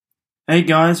Hey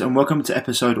guys, and welcome to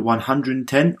episode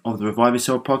 110 of the Revive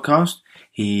Yourself podcast.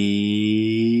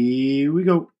 Here we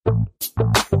go.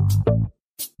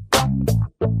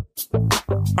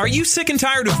 Are you sick and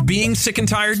tired of being sick and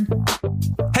tired?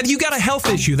 Have you got a health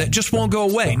issue that just won't go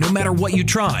away no matter what you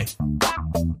try?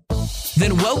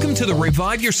 Then welcome to the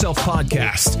Revive Yourself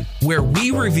podcast, where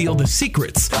we reveal the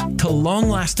secrets to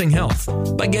long-lasting health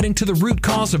by getting to the root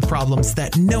cause of problems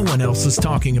that no one else is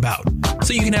talking about.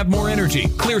 So you can have more energy,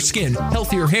 clear skin,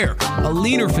 healthier hair, a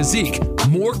leaner physique,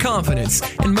 more confidence,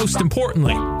 and most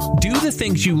importantly, do the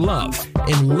things you love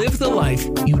and live the life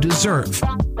you deserve.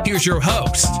 Here's your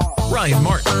host, Ryan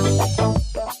Martin.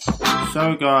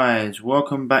 So guys,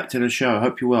 welcome back to the show.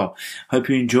 Hope you're well. Hope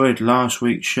you enjoyed last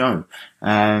week's show.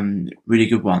 Really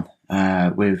good one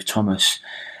with Thomas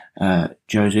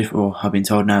Joseph, or I've been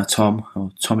told now Tom,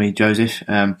 or Tommy Joseph,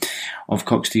 of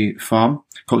Coxty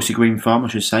Green Farm, I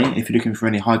should say. If you're looking for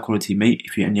any high quality meat,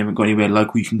 and you haven't got anywhere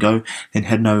local you can go, then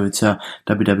head over to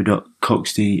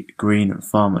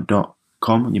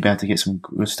www.coxtygreenfarm.com and you'll be able to get some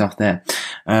good stuff there.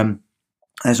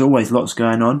 As always, lots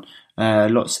going on.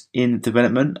 Lots in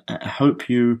development. I hope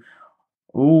you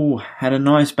all had a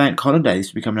nice bank holiday.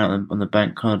 This will be coming out on the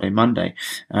bank holiday Monday.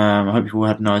 I hope you all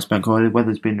had a nice bank holiday. The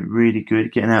weather's been really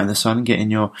good, getting out in the sun, getting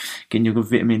your good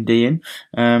vitamin D in.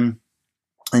 And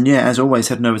yeah, as always,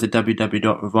 heading over to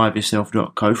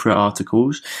www.reviveyourself.co for our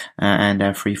articles and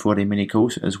our free 4-day mini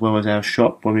course, as well as our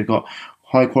shop where we've got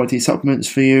high quality supplements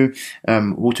for you,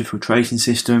 water filtration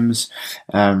systems,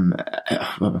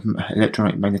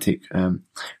 electronic magnetic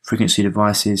frequency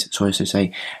devices,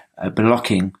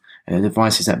 blocking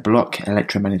devices that block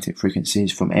electromagnetic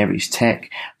frequencies from Aries Tech,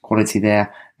 quality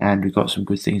there, and we've got some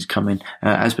good things coming.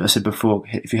 As I said before,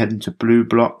 if you head into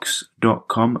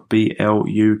blueblox.com,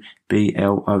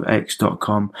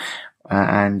 BLUBLOX.com,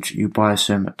 and you buy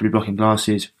some blue blocking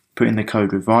glasses, put in the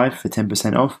code REVIVE for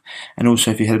 10% off. And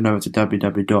also, if you head over to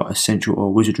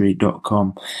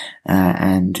www.essentialoilwizardry.com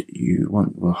and you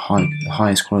want the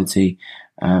highest quality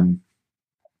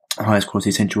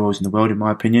essential oils in the world, in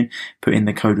my opinion, put in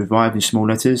the code REVIVE in small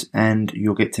letters and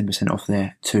you'll get 10% off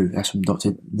there too. That's from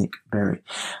Dr. Nick Berry.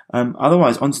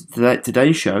 Otherwise, on to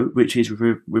today's show, which is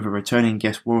with a returning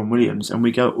guest, Warren Williams, and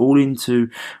we go all into,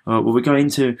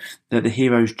 the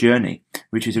hero's journey,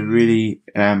 which is a really,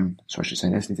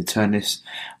 let's need to turn this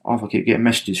off. I keep getting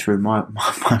messages through, my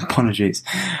apologies.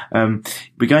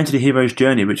 We go into the hero's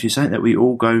journey, which is something that we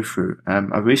all go through.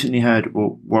 I recently heard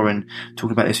Warren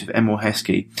talk about this with Emil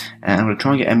Heskey, and I'm going to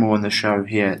try and get Emil on the show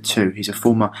here too. He's a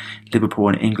former Liverpool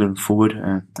and England forward,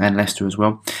 and Leicester as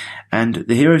well. And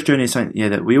the hero's journey is something,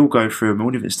 that we all go through, and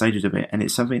all different stages of it, and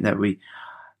it's something that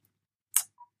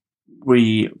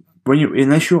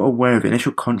unless you're aware of it, unless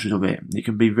you're conscious of it, it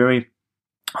can be very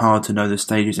hard to know the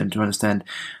stages and to understand.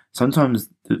 Sometimes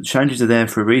the challenges are there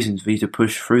for a reason, for you to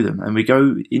push through them. And we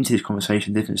go into this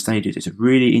conversation, different stages. It's a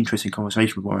really interesting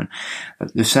conversation with Warren.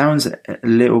 The sound's a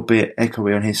little bit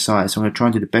echoey on his side, so I'm going to try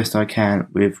and do the best I can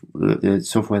with the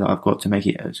software that I've got to make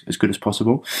it as good as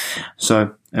possible.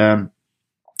 So yeah,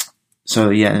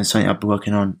 and it's something I've been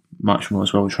working on much more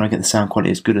as well. We're trying to get the sound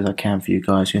quality as good as I can for you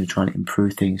guys. We're going to try and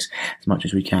improve things as much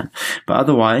as we can. But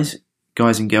otherwise,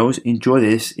 guys and girls, enjoy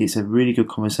this. It's a really good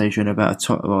conversation about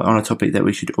on a topic that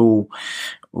we should all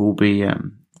be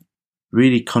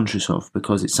really conscious of,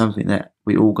 because it's something that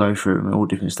we all go through in all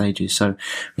different stages. So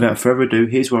without further ado,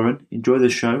 here's Warren. Enjoy the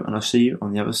show, and I'll see you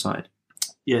on the other side.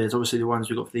 Yeah, there's obviously the ones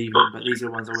we've got for the evening, but these are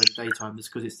the ones I wear in the daytime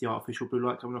just because it's the artificial blue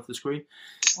light coming off the screen.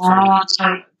 So, I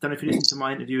don't know if you listened to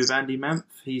my interview with Andy Manth.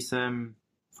 He's from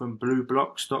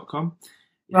blueblox.com.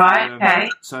 Right,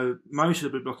 okay. So most of the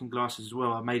blue blocking glasses as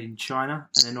well are made in China,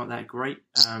 and they're not that great.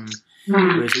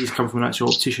 Whereas these come from actual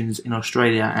opticians in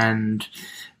Australia, and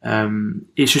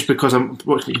it's just because I'm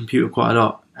watching the computer quite a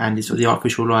lot, and it's the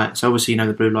artificial light. So obviously,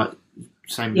 the blue light,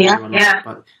 same blue light,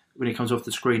 but when it comes off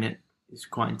the screen, it's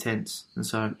quite intense, and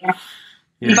so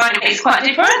you find it makes quite a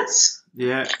difference.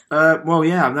 Yeah.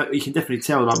 You can definitely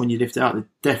tell, when you lift it up, there's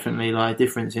definitely a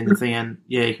difference in the thing, and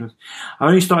you can. I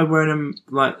only started wearing them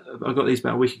I got these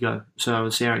about a week ago, so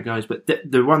I'll see how it goes. But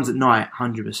the ones at night,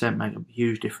 100% make a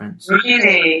huge difference.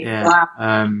 Really? Yeah. Wow.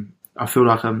 I feel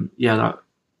like I'm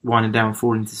winding down,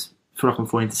 falling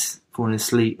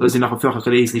asleep. As in, I feel like I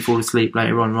could easily fall asleep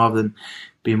later on rather than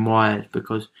being wired,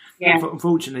 because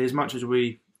unfortunately, as much as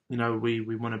we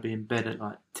want to be in bed at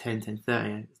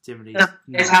 10:30. It's generally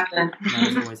it's happening.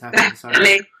 It's always happening. So,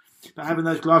 but having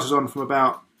those glasses on from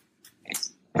about,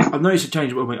 I've noticed a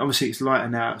change. Obviously, it's lighter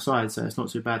now outside, so it's not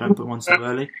too bad. Don't put one so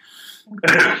early.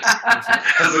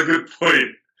 That's a good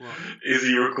point. What? Is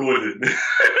he recording?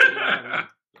 Yeah,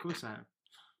 of course I am.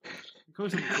 Of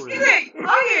course I'm recording.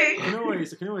 Are you? You know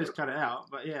can always cut it out,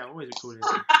 but yeah, I'm always recording.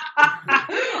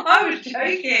 I was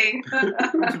joking.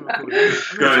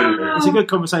 It's a good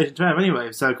conversation to have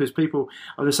anyway. So, because people,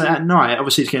 I would say at night,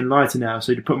 obviously it's getting lighter now,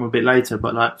 so you put them a bit later.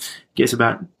 But like, gets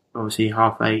about obviously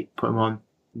 8:30, put them on,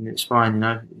 and it's fine. You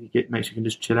know, makes you can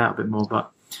just chill out a bit more.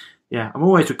 But yeah, I'm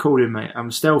always recording, mate.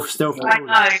 I'm stealth recording.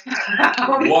 I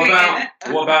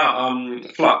know. What about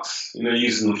Flux? You know,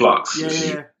 using Flux.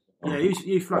 Yeah.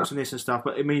 Use Flux on this and stuff.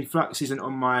 But I mean, Flux isn't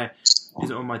on my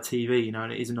TV, you know,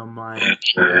 and it isn't on my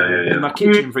in my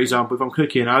kitchen, for example. If I'm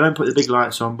cooking, I don't put the big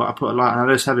lights on, but I put a light and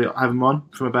I just have them on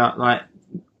from about like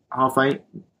 8:30,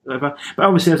 whatever. But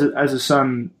obviously, as the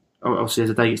sun, obviously as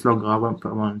the day gets longer, I won't put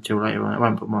them on until later on. I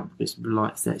won't put them on because the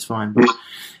light's there, it's fine. But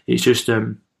it's just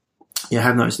I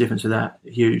have noticed a difference with that.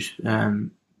 Huge.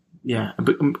 Yeah,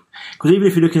 because even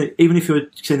if you're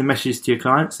sending messages to your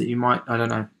clients that you might, I don't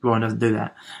know, Ryan doesn't do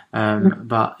that,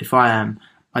 but if I am,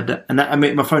 I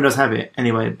mean, my phone does have it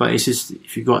anyway, but it's just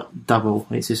if you've got double,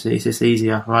 it's just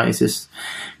easier, right? It's just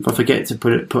if I forget to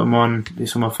put them on,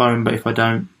 it's on my phone, but if I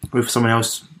don't, or if someone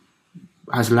else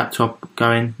has a laptop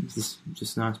going, it's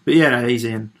just nice. But yeah, no,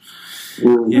 easy and.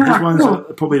 Yeah, these ones are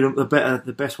probably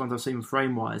the best ones I've seen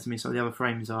frame wise. I mean, some of the other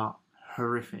frames are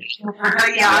horrific.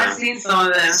 Yeah, I've seen some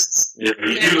of them. Yeah, but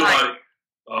you look like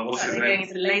what's his They're name? going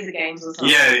into laser games or something.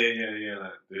 Yeah.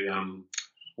 Like the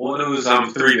what are those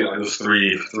 3D like those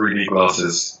 3D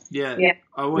glasses? Yeah.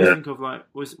 I always think of like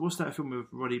what's that film with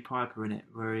Roddy Piper in it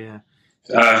where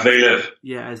They Live.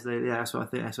 That's what I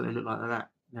think. That's what they look like that.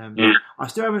 I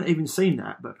still haven't even seen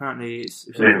that, but apparently it's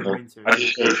I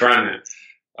just showed Fran it.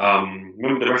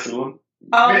 Remember the rest of the one?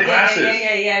 Oh, Glasses.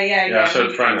 yeah. I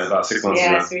showed Fran it about 6 months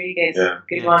ago. Yeah, it's really good. Yeah.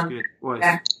 Good one. It's good. Well,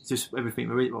 it's just everything.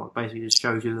 Well, basically, just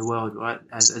shows you the world, right,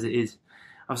 as it is.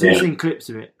 I've seen clips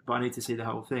of it, but I need to see the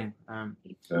whole thing.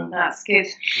 That's good.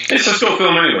 It's a short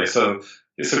film anyway, so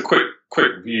it's a quick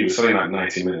view. It's only like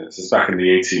 90 minutes. It's back in the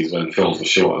 80s when films were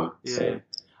shorter. Yeah.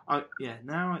 So.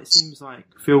 Now it seems like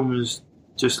films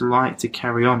just like to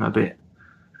carry on a bit.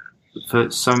 For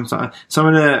some of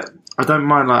the. I don't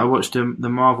mind. Like I watched the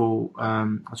Marvel. I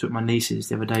took my nieces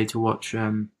the other day to watch.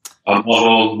 Marvel,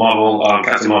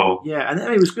 Captain Marvel. Yeah, and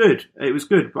it was good. It was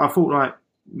good, but I thought like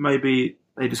maybe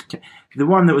they just the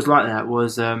one that was like that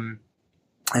was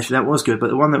actually that was good, but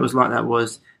the one that was like that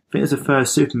was I think it was the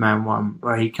first Superman one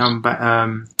where he come back.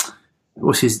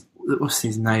 What's his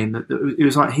name? It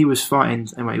was like he was fighting.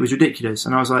 Anyway, it was ridiculous,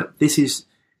 and I was like, this is.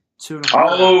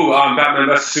 Batman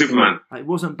vs Superman. It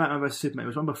wasn't Batman vs Superman. It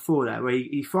was one before that where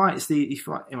he fights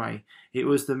anyway. It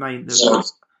was the main.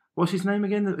 What's his name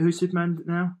again? Who's Superman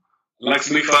now? Lex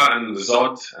Luthor and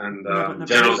Zod and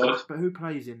General Zod. But who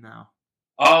plays him now?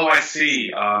 Oh, I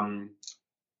see. I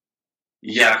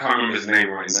can't remember his name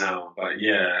right now, but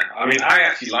yeah. I mean, I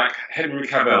actually like Henry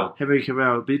Cavill.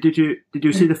 But did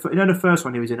you see the first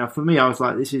one he was in? Now, for me, I was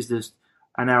like, this is just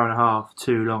an hour and a half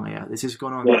too long here. This has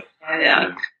gone on.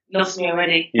 Yeah. Lost me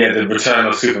already. Yeah, The Return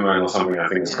of Superman or something, I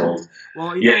think it's called.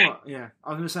 Well, you know what? Yeah,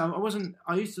 I was going to say,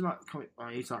 I used to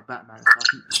like Batman and stuff.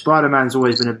 Spider-Man's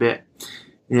always been a bit,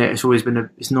 it's always been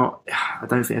it's not, I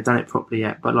don't think I've done it properly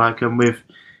yet, but like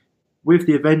with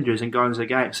the Avengers and Guardians of the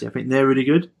Galaxy, I think they're really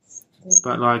good.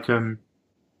 But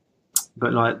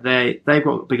they've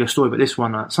got a bigger story, but this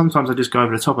one, like, sometimes I just go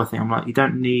over the top, I think. I'm like, you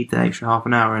don't need the extra half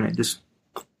an hour in it, just...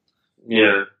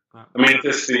 Yeah. I mean, if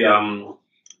it's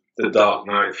the Dark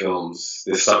Knight films,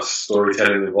 there's such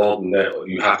storytelling involved in that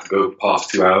you have to go past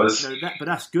 2 hours. No, but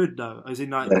that's good though. As in,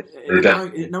 like,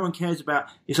 no one cares about.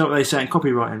 It's like what they say in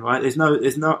copywriting, right? There's no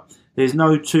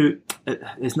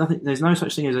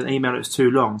such thing as an email that's too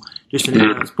long. Just an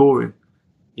email that's boring,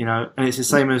 you know. And it's the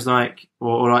same as like,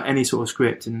 or like any sort of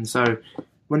script. And so,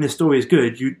 when the story is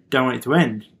good, you don't want it to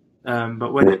end.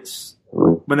 But when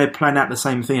they plan out the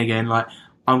same thing again, like.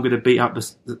 I'm going to beat up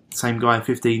the same guy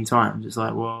 15 times. It's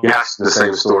like, well... Yes, the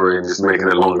same story and just making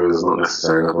it longer is not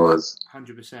necessary otherwise.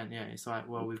 100%, yeah. It's like,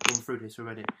 well, we've gone through this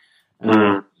already.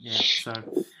 Yeah, so...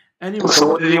 Anyway... So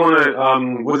what did we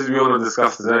want to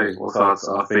discuss today? What's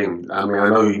our theme? I mean, I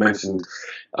know you mentioned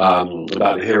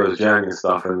about the hero's journey and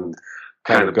stuff and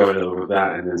kind of going over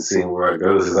that and then seeing where it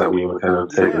goes. Is that what you want to kind of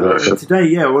take the direction?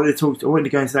 Today, I wanted to go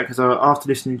into that because after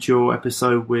listening to your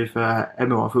episode with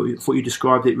Emma, I thought you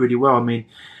described it really well. I mean,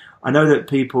 I know that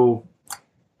people,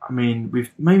 I mean,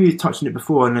 we've maybe touched on it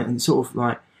before and sort of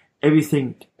like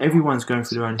everyone's going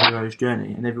through their own hero's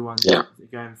journey and everyone's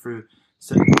going through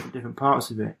certain different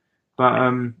parts of it. But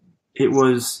it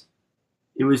was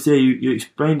there. You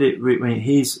explained it. I mean,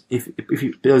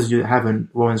 if those of you that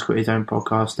haven't, Warren's got his own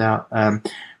podcast out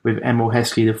with Emil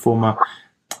Heskey, the former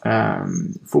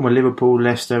former Liverpool,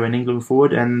 Leicester, and England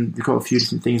forward, and they've got a few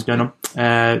different things going on,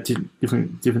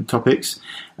 different topics.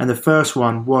 And the first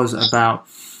one was about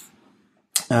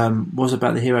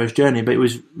the hero's journey, but it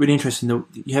was really interesting.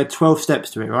 You had 12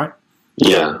 steps to it, right?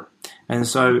 Yeah. And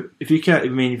so, if you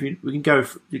can, we can go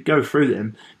through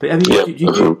them. But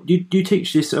do you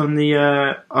teach this on the?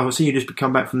 I've seen you just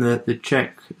come back from the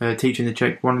Czech, teaching the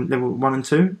Czech level 1 and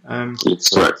 2. That's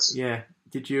correct. Yeah.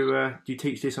 Did you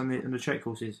teach this on the Czech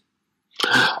courses?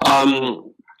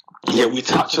 Yeah, we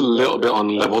touch a little bit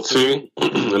on level 2, a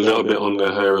little bit on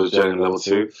the hero's journey level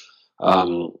 2.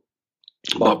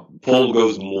 But Paul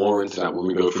goes more into that when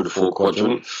we go through the 4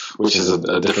 quadrant, which is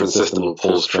a different system of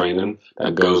Paul's training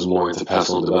that goes more into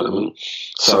personal development.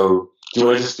 So, do you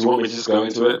want me to just go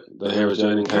into it, the hero's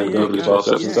journey, and kind of go through the 12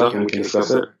 steps and stuff, and we can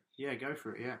discuss it? Yeah, go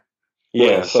for it. Yeah.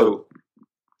 Yeah. So,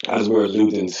 as we're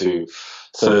alluding to,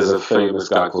 so there's a famous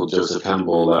guy called Joseph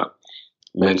Campbell that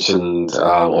mentioned,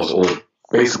 or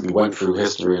basically went through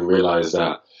history and realized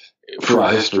that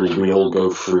throughout history, we all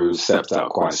go through steps that are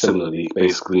quite similarly,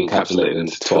 basically encapsulated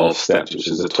into 12 steps, which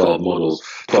is the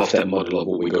 12-step model of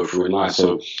what we go through in life.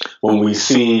 So when we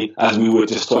see, as we were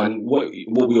just talking, what we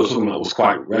were talking about was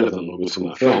quite relevant when we were talking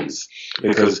about films,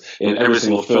 because in every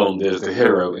single film, there's the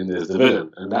hero and there's the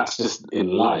villain, and that's just in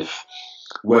life.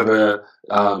 Whether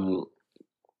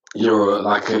you're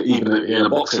even in a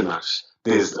boxing match,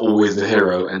 there's always the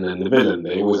hero and then the villain.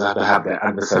 They always have to have their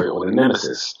adversary or their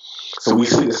nemesis. So we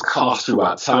see this cast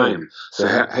throughout time. So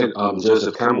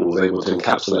Joseph Campbell was able to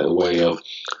encapsulate a way of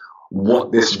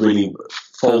what this really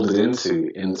folded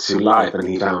into life, and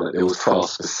he found that there was 12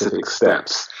 specific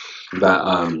steps that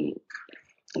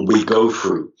we go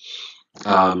through.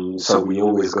 So we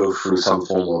always go through some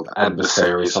form of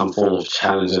adversary, some form of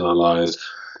challenge in our lives.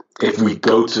 If we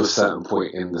go to a certain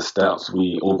point in the steps,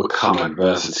 we overcome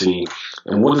adversity.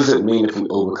 And what does it mean if we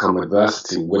overcome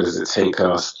adversity? Where does it take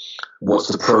us? What's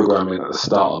the programming at the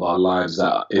start of our lives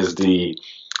that is the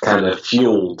kind of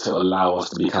fuel to allow us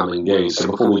to become engaged? So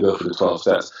before we go through the 12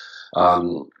 steps,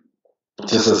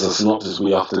 just as a synopsis,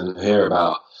 we often hear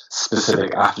about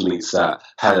specific athletes that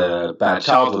had a bad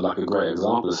childhood. Like a great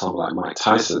example is someone like Mike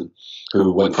Tyson,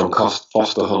 who went from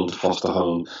foster home to foster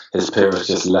home. His parents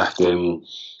just left him,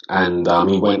 and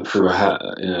he went through a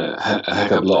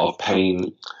heck of a lot of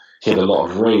pain. He had a lot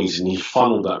of rage, and he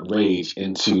funneled that rage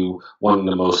into one of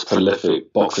the most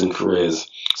prolific boxing careers.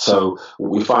 So what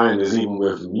we find is, even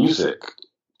with music,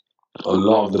 a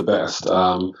lot of the best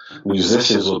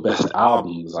musicians, or best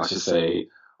albums, I should say,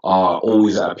 are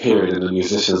always at a period in a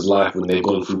musician's life when they've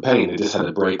gone through pain. They just had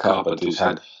a breakup, or they just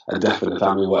had a death in the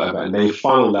family, whatever, and they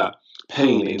funnel that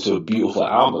pain into a beautiful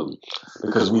album,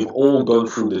 because we've all gone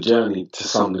through the journey to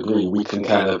some degree. We can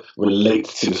kind of relate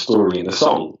to the story in the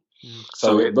song.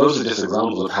 So those are just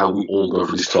examples of how we all go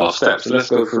through these 12 steps. So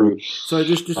let's go through. So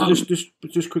just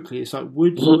quickly, it's like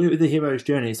with the hero's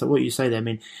journey. It's like what you say there. I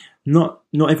mean, not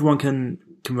everyone can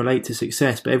relate to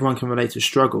success, but everyone can relate to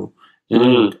struggle.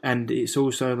 And it's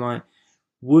also like,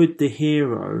 would the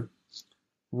hero,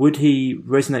 would he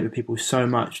resonate with people so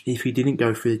much if he didn't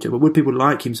go through the challenge? Would people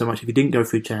like him so much if he didn't go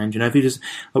through the challenge? You know, if he just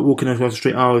like walking across the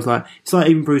street, it's like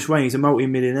even Bruce Wayne, he's a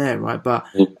multi-millionaire, right? But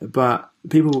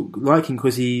people like him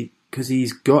because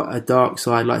he's got a dark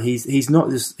side. Like he's not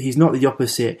the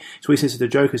opposite. So what he says to the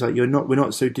Joker is like, we're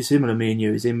not so dissimilar, me and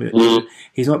you. He's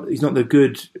not the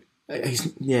good.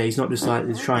 He's not just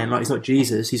like trying, like he's not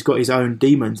Jesus. He's got his own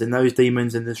demons, and those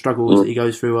demons and the struggles that he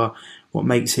goes through are what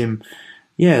makes him,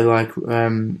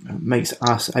 makes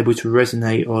us able to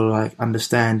resonate or like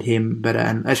understand him better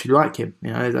and actually like him.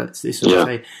 You know, that's this.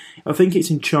 I think it's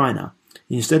in China.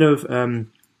 Instead of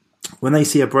when they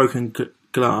see a broken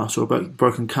glass or a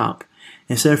broken cup,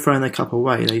 instead of throwing their cup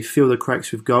away, they fill the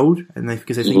cracks with gold, and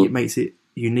because they think it makes it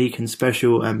unique and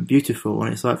special and beautiful.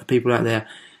 And it's like, for people out there,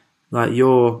 like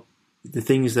the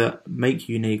things that make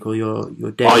you unique, or your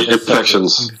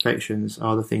imperfections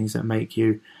are the things that make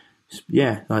you,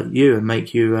 like you, and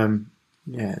make you,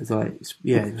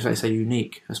 let's say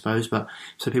unique, I suppose. But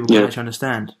so people can actually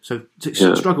understand. So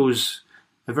struggle is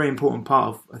a very important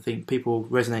part of, I think, people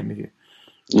resonate with you.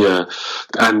 Yeah,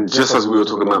 and just as we were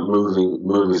talking about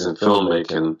movies and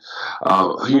filmmaking,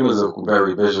 humans are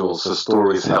very visual, so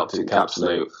stories help to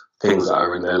encapsulate things that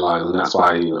are in their lives, and that's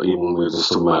why, even when we were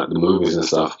just talking about the movies and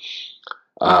stuff,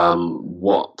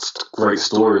 what great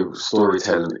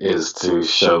storytelling is to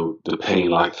show the pain.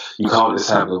 Like, you can't just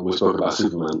have, we spoke about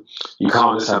Superman, you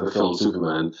can't just have a film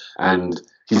Superman and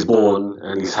he's born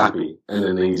and he's happy, and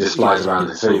then he just flies around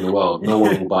and saving the world. No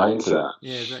one will buy into that.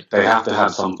 Yeah, exactly. They have to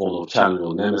have some form of challenge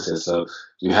or nemesis. So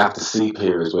you have to see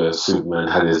periods where Superman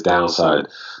had his downside.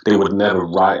 They would never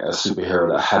write a superhero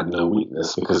that had no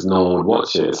weakness because no one would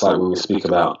watch it. It's like when we speak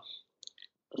about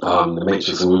the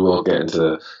Matrix, and we will get into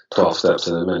the 12 steps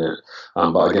in a minute.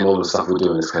 But again, all the stuff we're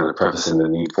doing is kind of prefacing the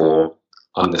need for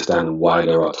understanding why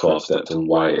there are 12 steps and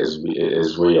why it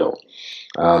is real.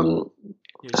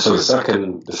 So the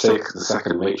second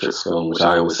Matrix film, which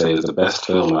I always say is the best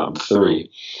film out of the three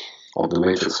of the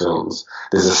Matrix films,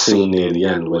 there's a scene near the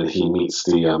end when he meets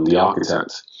the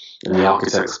architect, and the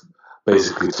architect's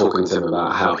basically talking to him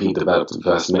about how he developed the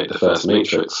first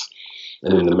Matrix.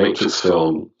 And in the Matrix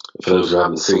film, for those who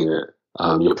haven't seen it,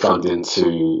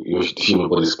 your human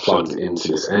body's plugged into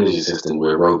this energy system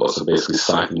where robots are basically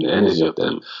siphoning the energy of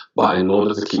them. But in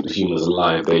order to keep the humans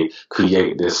alive, they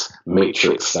create this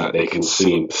matrix that they can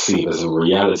see and perceive as a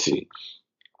reality.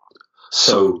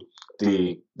 So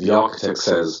the architect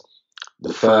says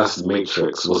the first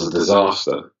Matrix was a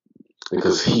disaster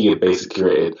because he had basically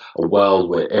created a world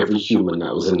where every human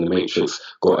that was in the Matrix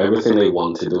got everything they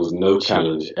wanted. There was no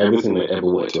challenge. Everything they ever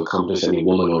wanted to accomplish, any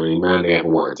woman or any man they ever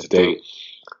wanted to date,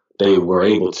 they were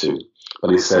able to.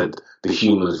 But he said the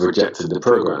humans rejected the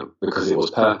program because it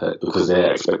was perfect, because their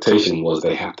expectation was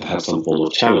they had to have some form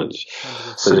of challenge.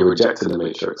 So they rejected the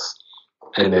Matrix.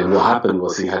 And then what happened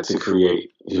was you had to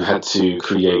create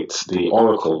the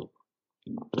Oracle.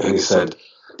 And he said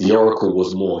the Oracle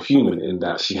was more human in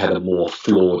that she had a more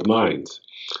flawed mind.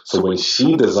 So when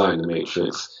she designed the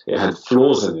Matrix, it had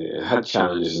flaws in it, it had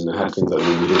challenges, and it had things that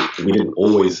we didn't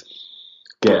always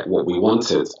get what we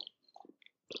wanted.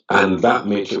 And that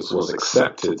Matrix was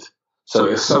accepted. So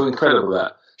it's so incredible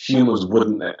that humans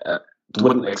wouldn't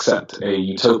accept a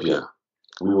utopia.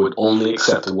 We would only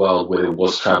accept a world where there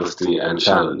was travesty and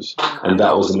challenge. And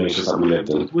that was the Matrix that we lived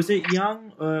in. Was it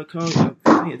Young? I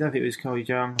don't think it was Carl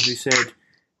Jung who said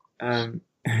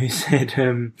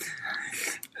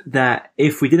that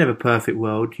if we did have a perfect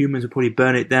world, humans would probably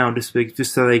burn it down just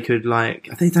so they could, like,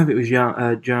 I think it was Young,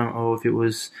 or if it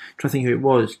was, I'm trying to think who it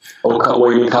was. Oh,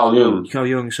 what you mean, Carl Jung? Carl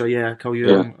Jung, so yeah, Carl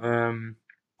Jung.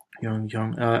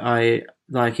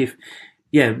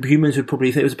 Yeah. Humans would probably,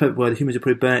 if it was a perfect world, humans would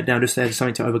probably burn it down just so they had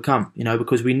something to overcome,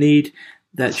 because we need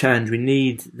that challenge, we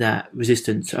need that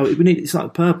resistance. It's like a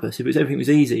purpose. If everything was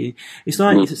easy, it's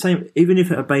like, it's the same, even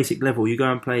if at a basic level, you go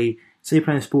and play, say you're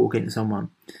playing a sport against someone,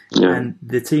 and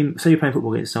the team, say you're playing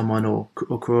football against someone, or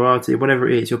karate, whatever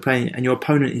it is, you're playing, and your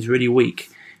opponent is really weak,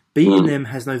 beating them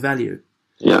has no value.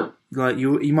 Yeah. Like,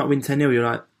 you might win 10-0, you're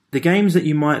like, the games that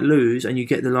you might lose and you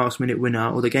get the last minute winner,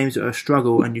 or the games that are a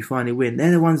struggle and you finally win,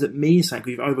 they're the ones that mean something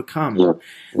because you've overcome. Yeah.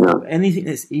 Anything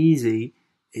that's easy,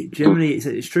 generally,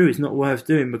 it's true, it's not worth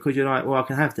doing because you're like, well, I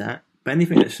can have that. But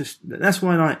anything that's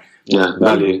why, like,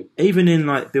 value. Even in,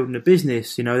 like, building a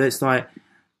business, it's like,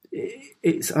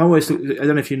 I always look, I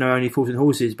don't know if you know Only Fools and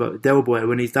Horses, but Del Boy,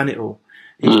 when he's done it all,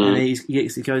 and he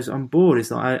goes, I'm bored.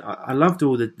 It's like, I loved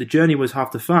all the journey was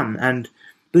half the fun, and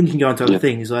then you can go into other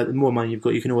things. Like, the more money you've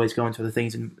got, you can always go into other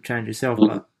things and challenge yourself.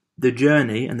 But the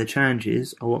journey and the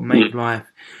challenges are what make life.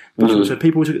 So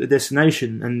people look at the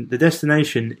destination, and the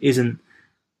destination isn't.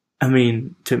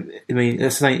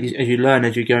 That's something as you learn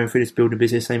as you're going through this building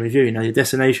business, same as you. Your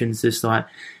destination's just like,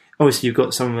 obviously you've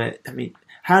got somewhere.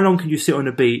 How long can you sit on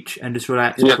the beach and just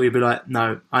relax before you be like,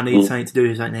 no, I need something to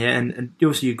do something here? And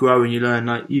obviously you grow and you learn.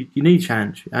 Like, you need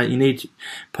challenge, you need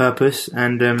purpose,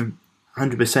 and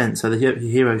 100%. So the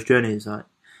hero's journey is like,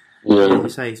 you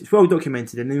say, it's well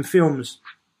documented, and in films,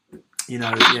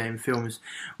 in films.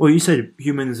 Well, you said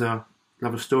humans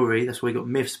love a story. That's why we got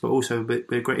myths, but also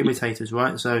we're great imitators,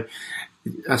 right? So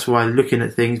that's why looking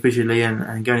at things visually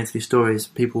and going into these stories,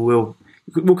 people will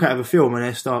walk out of a film and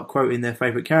they start quoting their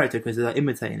favourite character because they're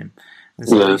imitating him. And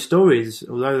so these stories,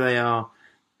 although they are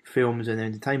films and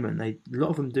entertainment, a lot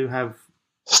of them do have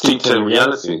steeped in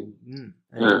reality.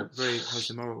 Very close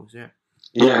to morals,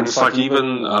 Yeah, and it's like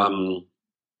even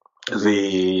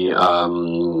Rich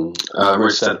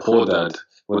Dad Poor Dad,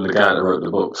 when the guy that wrote the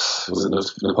books, was it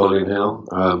Napoleon Hill,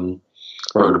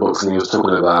 wrote the books, and he was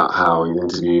talking about how he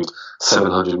interviewed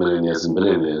 700 millionaires and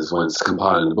billionaires when it's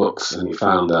compiling the books, and he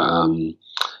found that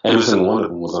every single one of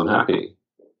them was unhappy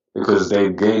because they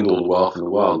gained all the wealth in the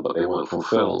world, but they weren't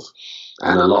fulfilled.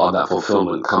 And a lot of that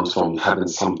fulfillment comes from having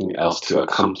something else to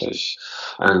accomplish.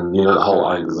 And, the whole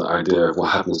idea of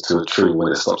what happens to a tree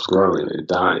when it stops growing, it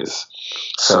dies.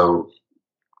 So,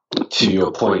 to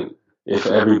your point, if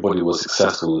everybody was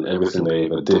successful in everything they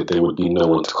ever did, there would be no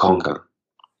one to conquer.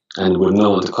 And with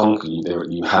no one to conquer you,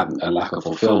 you had a lack of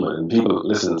fulfillment. And people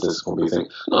listening to this probably think,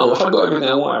 no, if I got everything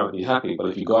I want, I would be happy. But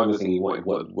if you got everything you wanted,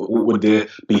 what would there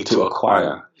be to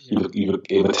acquire?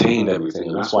 You've attained everything.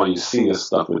 And that's why you see this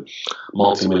stuff with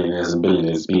multimillionaires and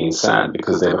billionaires being sad,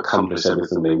 because they've accomplished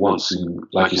everything they want. So,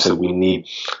 like you said, we need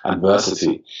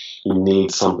adversity. You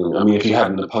need something. I mean, if you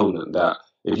had an opponent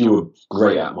if you were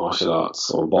great at martial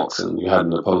arts or boxing, you had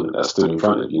an opponent that stood in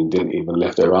front of you and didn't even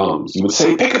lift their arms, you would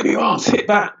say, pick up your arms, hit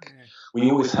back.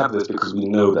 We always have this because we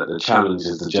know that the challenge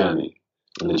is the journey,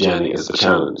 and the journey is the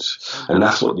challenge. And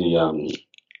that's what the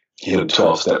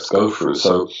 12 steps go through.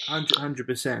 So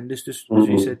 100%. Just as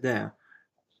you said there,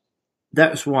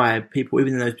 that's why people,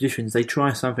 even in those positions, they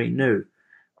try something new.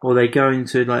 Or they go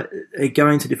into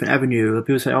different avenue. Or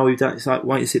people say, "Oh, you've done." It's like,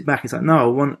 "Why don't you sit back?" It's like,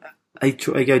 "No, I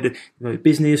go to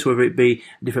business, whether it be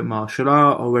a different martial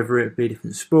art, or whether it be a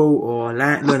different sport, or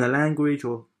learn a language,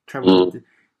 or travel."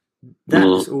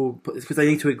 That's all because they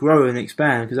need to grow and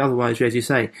expand. Because otherwise, as you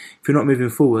say, if you're not moving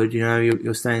forward,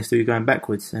 you're staying still, you're going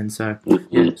backwards. And so,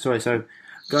 So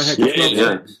go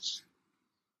ahead.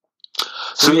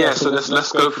 So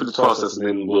let's go through the process, and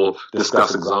then we'll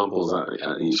discuss examples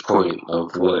at each point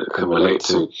of what it can relate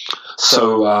to.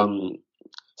 So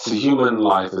human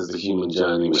life is the human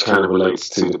journey, which kind of relates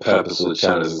to the purpose of the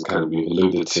challenges kind of we've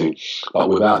alluded to. But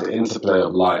without the interplay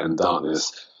of light and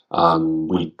darkness,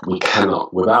 we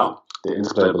cannot. Without the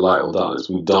interplay of the light or darkness,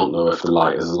 we don't know if the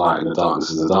light is the light and the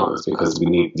darkness is the darkness, because we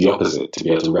need the opposite to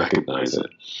be able to recognize it.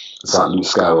 It's like Luke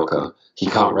Skywalker. He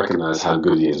can't recognize how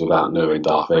good he is without knowing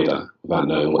Darth Vader, without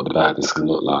knowing what the badness can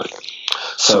look like.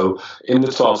 So in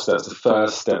the 12 steps, the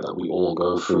first step that we all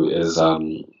go through is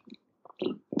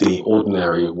the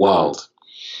ordinary world.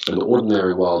 And the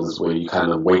ordinary world is where you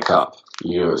kind of wake up.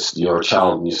 You're a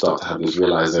child and you start to have this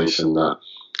realization that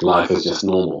life is just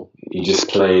normal. You just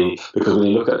play, because when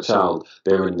you look at a child,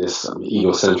 they're in this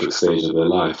egocentric stage of their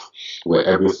life where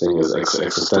everything is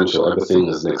existential, everything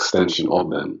is an extension of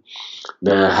them.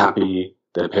 They're happy,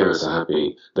 their parents are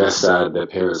happy. They're sad, their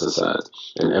parents are sad.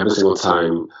 And every single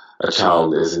time a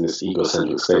child is in this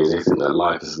egocentric stage, they think that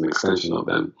life is an extension of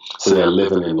them. So they're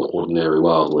living in the ordinary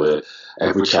world where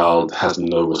every child has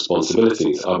no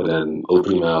responsibilities other than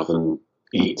open your mouth and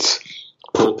eat.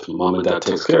 Poop, mom and dad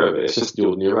takes care of it. It's just the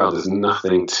ordinary world. There's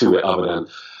nothing to it other than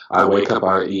I wake up,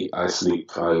 I eat, I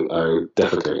sleep, I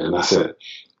defecate, and that's it.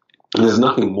 And there's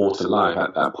nothing more to life.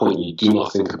 At that point, you do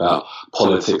not think about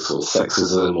politics or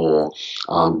sexism or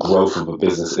growth of a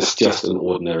business. It's just an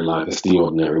ordinary life. It's the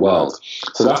ordinary world.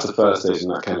 So that's the first stage,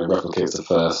 and that kind of replicates the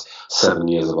first 7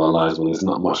 years of our lives when there's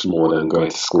not much more than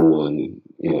going to school and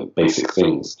basic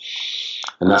things.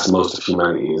 And that's most of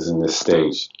humanity is in this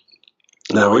stage.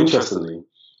 Now, interestingly,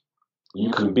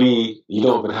 you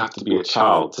don't even have to be a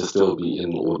child to still be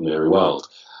in the ordinary world.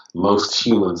 Most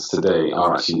humans today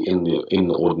are actually in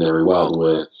the ordinary world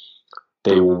where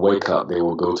they will wake up, they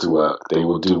will go to work, they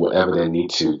will do whatever they need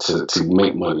to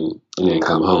make money, and then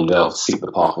come home. They'll seek the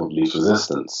path of least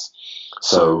resistance.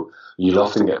 So you'll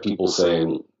often get people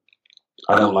saying,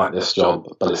 I don't like this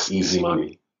job, but it's easy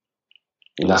money.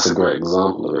 And that's a great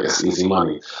example of it. It's easy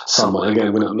money.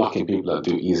 Again, we're not knocking people that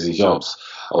do easy jobs,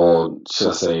 or should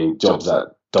I say jobs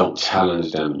that don't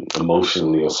challenge them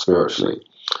emotionally or spiritually.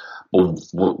 But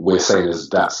what we're saying is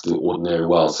that's the ordinary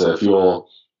world. So if you're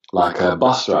like a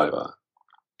bus driver,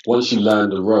 once you learn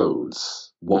the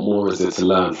roads, what more is there to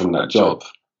learn from that job?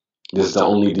 There's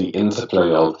only the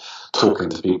interplay of talking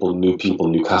to people,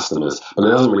 new customers, but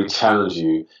it doesn't really challenge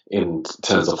you in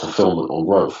terms of fulfillment or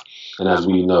growth. And as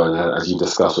we know, and as you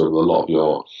discussed with a lot of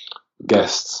your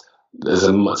guests, there's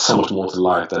so much more to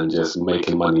life than just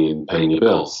making money and paying your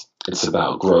bills. It's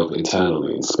about growth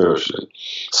internally and spiritually.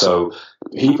 So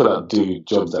people that do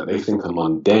jobs that they think are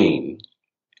mundane,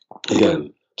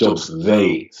 again, jobs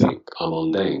they think are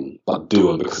mundane, but do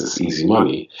them because it's easy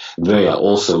money, they are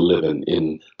also living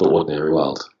in the ordinary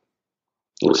world,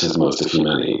 which is most of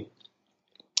humanity.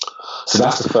 So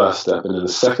that's the first step. And then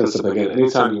the second step, again,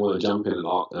 anytime you want to jump in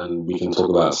and we can talk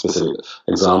about specific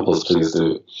examples, please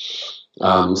do.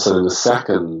 So then the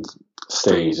second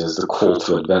stage is the call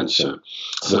to adventure.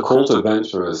 So the call to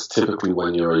adventure is typically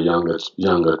when you're a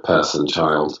younger person,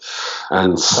 child,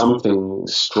 and something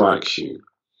strikes you.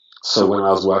 So when I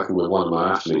was working with one of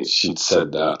my athletes, she'd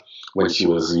said that when she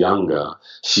was younger,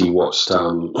 she watched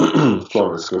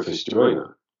Florence Griffith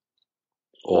Joyner,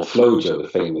 or Flojo, the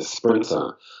famous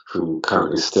sprinter, who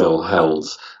currently still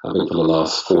holds, I think for the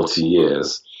last 40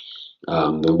 years, the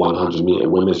 100-meter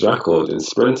women's record in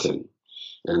sprinting.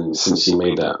 And since she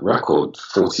made that record,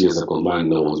 40 years have gone by and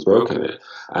no one's broken it.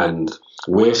 And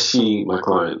where my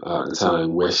client at the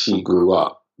time, where she grew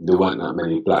up, there weren't that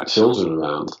many black children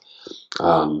around.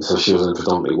 So she was in a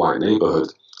predominantly white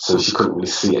neighborhood. So she couldn't really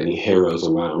see any heroes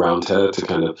around her to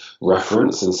kind of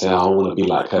reference and say, I want to be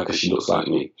like her because she looks like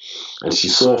me. And she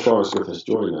saw Forrest Griffiths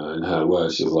Joyner, in her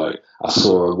words. She was like, I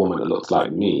saw a woman that looked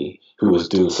like me who was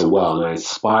doing so well, and I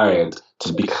inspired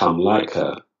to become like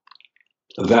her.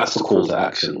 That's the call to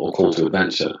action or call to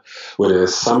adventure, where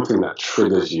there's something that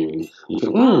triggers you. And you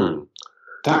think,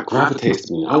 that gravitates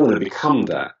to me. I want to become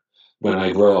that. When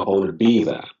I grow up, I want to be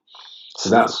that. So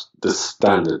that's the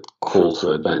standard call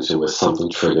to adventure where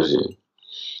something triggers you.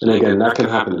 And again, that can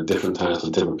happen at different times for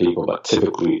different people, but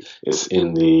typically it's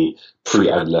in the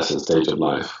pre-adolescent stage of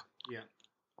life. Yeah.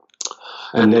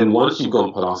 And then once you've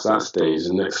gone past that stage,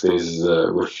 the next stage is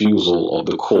a refusal of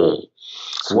the call.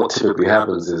 So what typically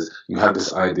happens is you have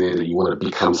this idea that you want to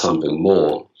become something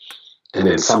more, and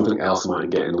then something else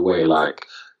might get in the way, like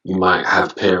you might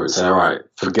have parents say, all right,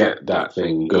 forget that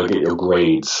thing, you've got to get your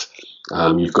grades.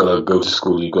 You've got to go to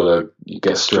school, you've got to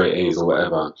get straight A's or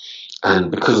whatever. And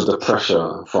because of the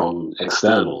pressure from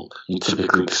external, you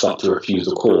typically start to refuse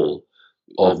the call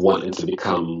of wanting to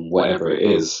become whatever it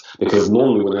is. Because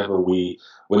normally whenever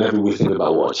we think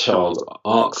about what a child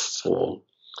asks for,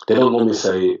 they don't normally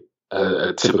say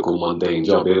a typical mundane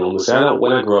job. They don't normally say,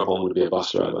 when I grow up, I want to be a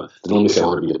bus driver. They normally say, I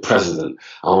want to be the president.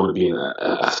 I want to be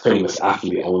a famous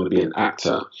athlete. I want to be an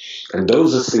actor. And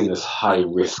those are seen as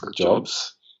high-risk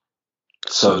jobs.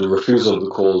 So the refusal of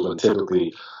the call, when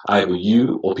typically either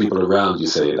you or people around you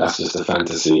say, that's just a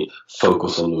fantasy,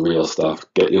 focus on the real stuff,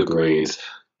 get your grades,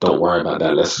 don't worry about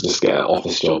that, let's just get an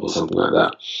office job or something like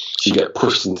that. So you get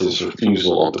pushed into this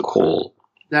refusal of the call.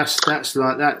 That's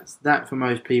that for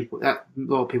most people. That a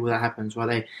lot of people that happens,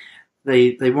 right?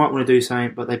 They might want to do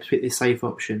something, but they pick this safe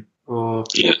option,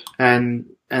 and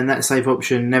that safe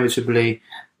option inevitably,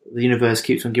 the universe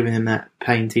keeps on giving them that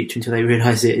pain teacher until they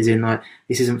realise it, as in like,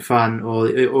 this isn't fun, or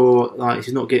like, this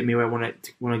is not getting me where I want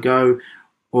to go,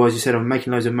 or as you said, I'm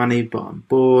making loads of money but I'm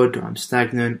bored, I'm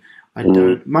stagnant, I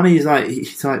don't. Money is like,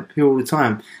 it's like people all the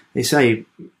time, they say,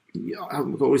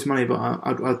 I've got all this money, but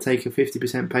I'd take a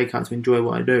 50% pay cut to enjoy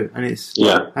what I do, and it's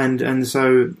and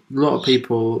so a lot of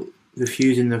people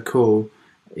refusing the call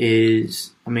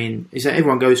is, I mean, it's that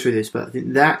everyone goes through this, but I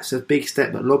think that's a big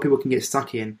step that a lot of people can get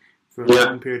stuck in for a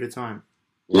long period of time.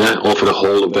 Yeah, or for the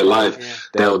whole of their life. Yeah.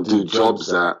 They'll do jobs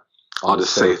that are the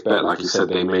safe bet, like you said,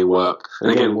 they may work. And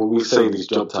again, when we say these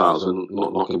job titles, we're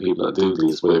not knocking people that do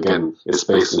these, but again, it's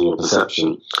based on your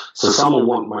perception. So someone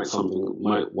might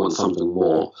want something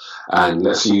more. And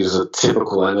let's use a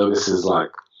typical, I know this is like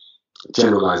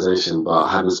generalization, but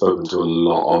I haven't spoken to a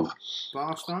lot of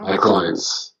bar staff? My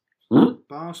clients.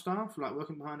 Bar staff, like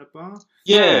working behind a bar?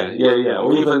 Yeah.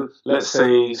 Or even, let's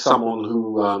say, someone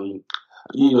who,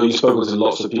 you've spoken to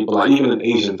lots of people, like even in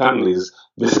Asian families,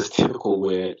 this is typical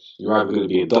where you're either going to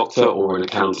be a doctor or an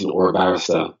accountant or a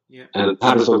barrister. Yeah. And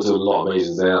having spoken to a lot of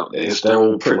Asians, they're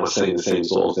all pretty much saying the same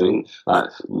sort of thing. Like,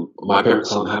 my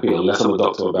parents aren't happy unless I'm a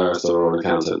doctor or a barrister or an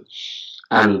accountant.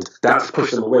 And that's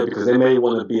pushed them away because they may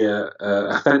want to be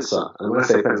a fencer. And when I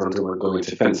say fencer, I'm talking about going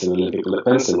to fencing, Olympic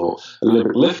fencing or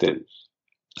Olympic lifting.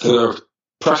 So there are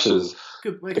pressures.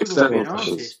 External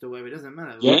pressures. Or whatever, it doesn't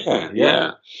matter.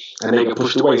 Yeah. And they get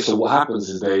pushed away. So what happens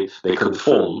is they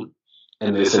conform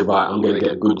and they say, right, I'm going to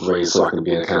get a good grade so I can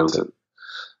be an accountant.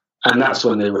 And that's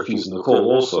when they're refusing the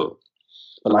call also.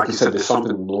 But like you said, there's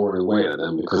something gnawing away at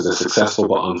them because they're successful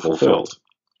but unfulfilled.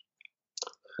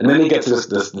 And then they get to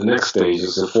the next stage,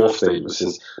 is the fourth stage, which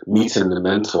is meeting the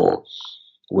mentor,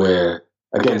 where,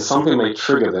 again, something may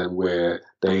trigger them where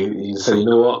they say, you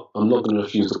know what, I'm not going to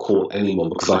refuse the call anymore,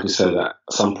 because like you said, at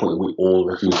some point we all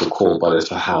refuse the call, but it's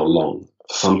for how long?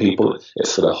 For some people,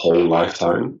 it's for their whole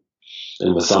lifetime,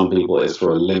 and for some people, it's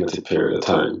for a limited period of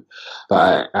time.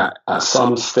 But at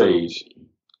some stage,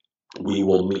 we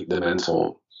will meet the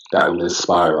mentor that will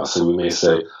inspire us, and we may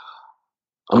say,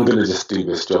 I'm going to just do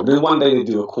this job. Then one day they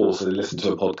do a course and they listen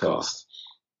to a podcast,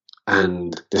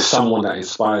 and there's someone that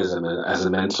inspires them as a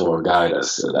mentor or a guide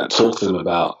that talks to them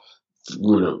about,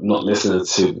 not listening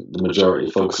to the majority,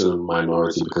 focusing on the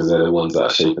minority because they're the ones that are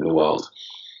shaping the world.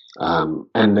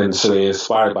 And then so they're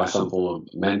inspired by some form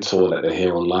of mentor that they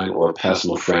hear online or a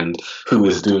personal friend who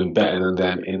is doing better than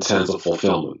them in terms of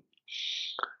fulfillment.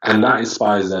 And that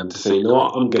inspires them to say, you know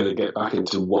what, I'm going to get back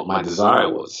into what my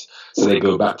desire was. So they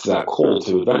go back to that call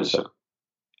to adventure.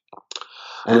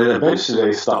 And then eventually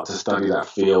they start to study that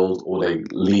field, or they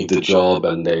leave the job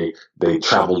and they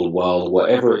travel the world,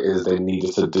 whatever it is they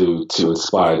needed to do to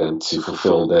inspire them to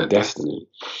fulfill their destiny.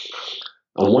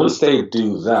 And once they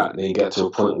do that, they get to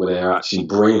a point where they're actually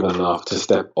brave enough to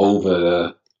step over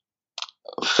the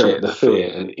the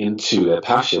fear and into their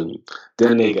passion,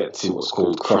 then they get to what's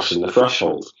called crossing the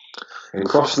threshold. And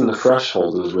crossing the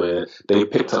threshold is where they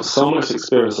picked up so much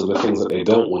experience of the things that they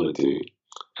don't want to do,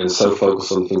 and so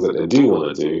focused on the things that they do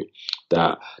want to do,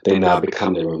 that they now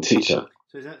become their own teacher.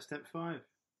 So is that step 5?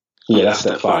 Yeah, that's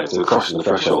step 5, so crossing the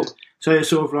threshold. So it's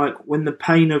sort of like when the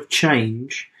pain of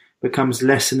change becomes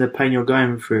less than the pain you're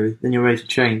going through, then you're ready to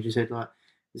change. You said, like,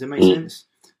 does that make sense?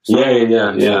 So,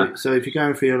 Yeah. So if you're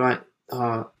going through, you're like,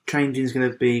 changing is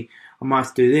going to be, I might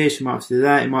have to do this, I might have to do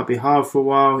that, it might be hard for a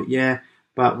while, yeah,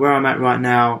 but where I'm at right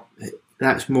now,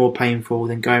 that's more painful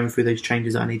than going through those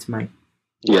changes that I need to make.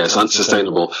 Yeah, it's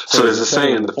unsustainable. So there's a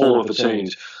saying, the form of the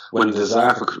change, when the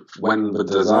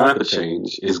desire for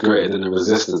change is greater than the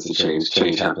resistance to change,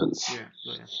 change happens.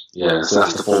 Yeah, so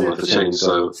that's the form of the change.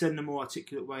 So said in a more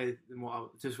articulate way than what I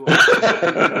just want.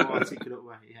 In a more articulate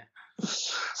way, yeah.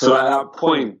 So at that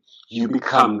point, you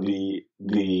become the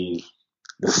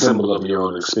symbol of your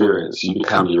own experience. You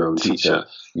become your own teacher.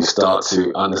 You start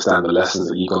to understand the lessons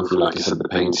that you've gone through. Like you said, the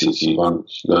pain teacher. You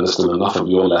understood enough of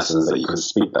your lessons that you can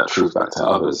speak that truth back to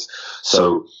others.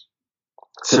 So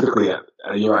typically,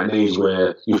 you're at an age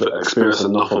where you've experienced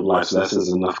enough of life's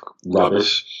lessons, enough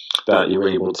rubbish, that you're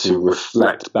able to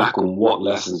reflect back on what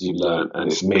lessons you learned,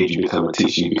 and it's made you become a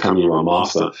teacher. You become your own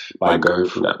master by going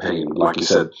through that pain. Like you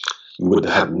said, you would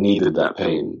have needed that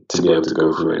pain to be able to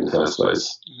go through it in the first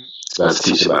place. As a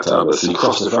teacher back to others. So you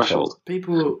cross the threshold.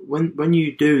 People, when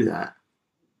you do that,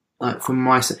 like from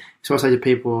my side, so I say to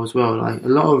people as well, like a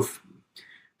lot of, for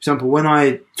example, when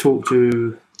I talk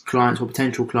to clients or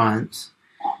potential clients,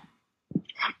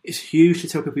 it's huge to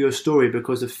tell people your story,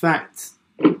 because the fact,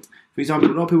 for example,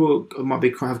 a lot of people might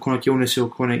have chronic illness or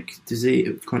chronic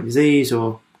disease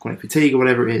or chronic fatigue or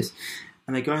whatever it is,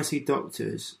 and they go and see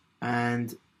doctors,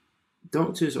 and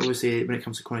doctors, obviously, when it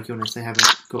comes to chronic illness, they haven't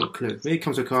got a clue. When it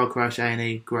comes to a car crash,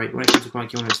 A&E, great. When it comes to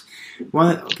chronic illness,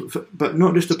 but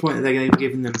not just the point that they're going to be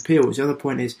giving them pills. The other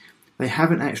point is they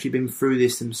haven't actually been through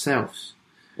this themselves.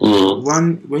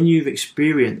 When you've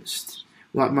experienced,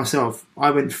 like myself,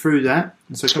 I went through that,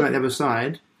 and so coming out the other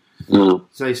side,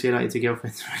 so see you later to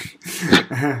girlfriends.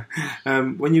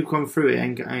 When you've gone through it,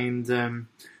 and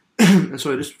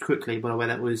sorry, just quickly, by the way,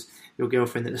 that was your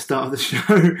girlfriend at the start of the show.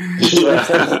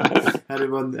 Had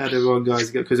her on,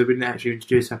 guys, because I didn't actually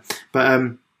introduce her.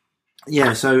 But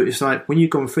yeah, so it's like when you've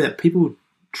gone through that, people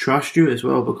trust you as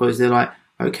well, because they're like,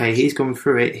 okay, he's gone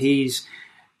through it.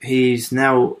 He's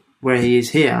now where he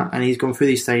is here, and he's gone through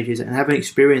these stages, and having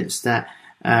experienced that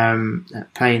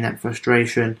pain, that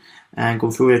frustration, and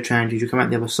gone through the challenges, you come out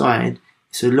the other side.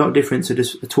 It's a lot different to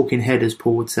just a talking head, as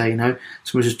Paul would say,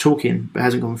 someone's just talking but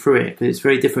hasn't gone through it. Because it's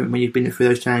very different when you've been through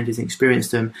those challenges and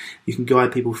experienced them. You can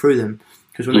guide people through them.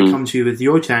 Because when they come to you with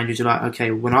your challenges, you're like,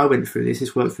 okay, when I went through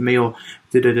this worked for me, or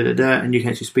da-da-da-da-da, and you can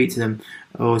actually speak to them.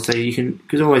 Or say you can,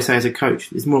 because I always say as a coach,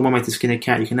 there's more than one way to skin a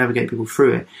cat. You can navigate people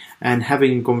through it. And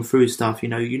having gone through stuff, you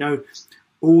know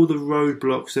all the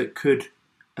roadblocks that could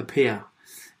appear,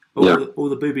 all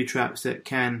the booby traps that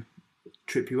can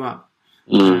trip you up.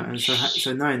 And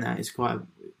so knowing that is quite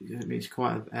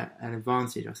an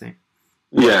advantage, I think.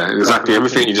 Yeah, exactly.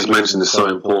 Everything you just mentioned is so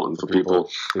important for people,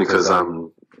 because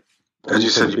as you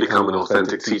said, you become an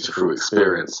authentic teacher through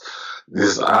experience.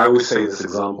 I always say this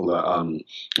example that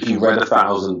if you read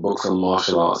 1,000 books on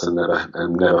martial arts and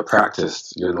never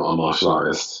practiced, you're not a martial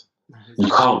artist. You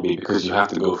can't be, because you have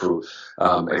to go through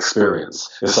experience.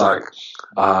 It's like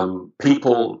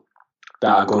people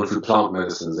that are going through plant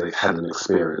medicines, they've had an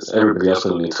experience. Everybody else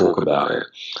can only talk about it.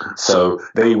 So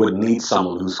they would need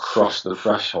someone who's crossed the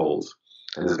threshold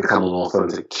and has become an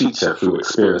authentic teacher through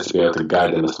experience to be able to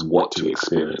guide them as to what to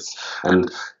experience.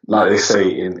 And like they say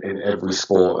in every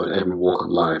sport and every walk of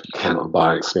life, you cannot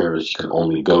buy experience, you can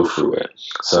only go through it.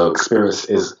 So experience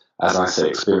is, as I say,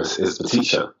 experience is the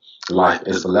teacher. Life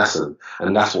is the lesson.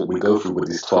 And that's what we go through with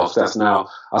these 12 steps. Now,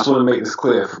 I just want to make this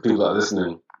clear for people that are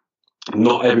listening.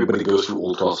 Not everybody goes through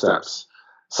all 12 steps.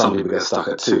 Some people get stuck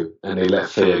at 2 and they let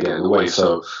fear get in the way.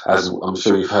 So as I'm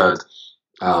sure you've heard,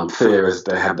 fear is,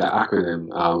 they have that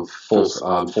acronym, false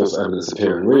evidence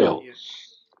appearing real.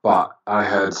 But I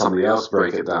heard somebody else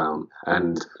break it down,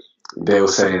 and they were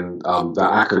saying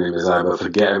that acronym is either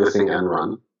forget everything and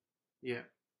run. Yeah.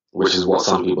 Which is what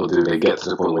some people do. They get to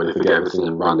the point where they forget everything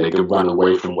and run. They can run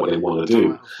away from what they want to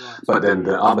do. But then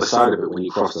the other side of it, when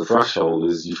you cross the threshold,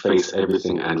 is you face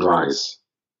everything and rise,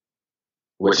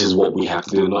 which is what we have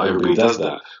to do. Not everybody does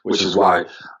that, which is why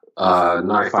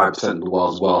 95% of the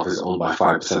world's wealth is owned by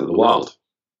 5% of the world,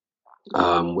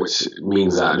 which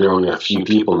means that there are only a few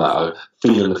people that are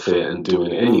feeling the fear and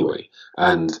doing it anyway.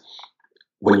 And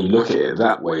when you look at it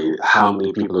that way, how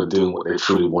many people are doing what they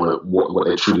truly want to what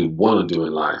they truly want to do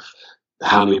in life?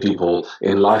 How many people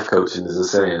in life coaching is a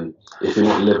saying, if you're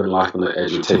not living life on the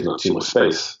edge, you're taking up too much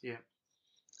space. Yeah.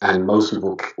 And most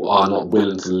people are not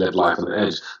willing to live life on the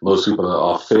edge. Most people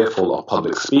are fearful of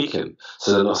public speaking,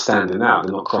 so they're not standing out.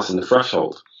 They're not crossing the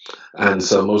threshold. And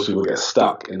so most people get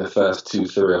stuck in the first 2,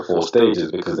 3, or 4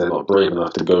 stages because they're not brave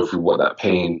enough to go through what that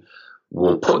pain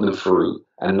will put them through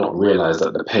and not realize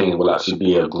that the pain will actually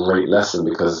be a great lesson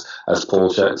because, as Paul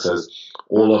Chek says,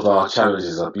 all of our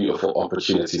challenges are beautiful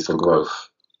opportunities for growth.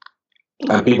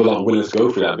 And people aren't willing to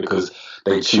go through that because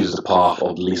they choose the path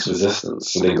of least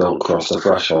resistance, so they don't cross the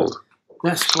threshold.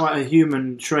 That's quite a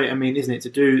human trait, I mean, isn't it, to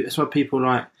do? That's why people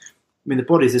like, I mean, the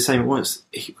body's the same, it wants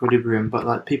equilibrium, but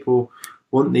like people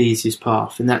want the easiest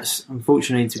path, and that's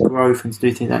unfortunately to growth and to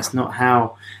do things, that's not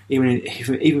how, even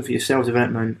for your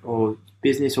self-development or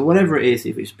business or whatever it is,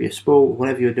 if it's be a sport or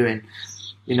whatever you're doing,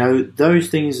 you know, those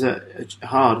things that are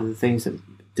hard are the things that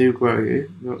do grow you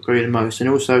the most. And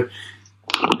also,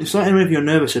 it's like whenever you're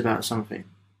nervous about something,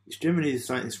 it's generally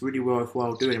something that's really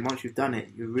worthwhile doing, and once you've done it,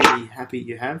 you're really happy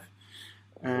you have.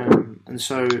 And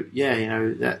so, yeah, you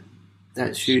know,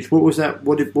 that's huge. What was that?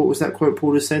 What was that quote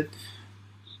Paul has said?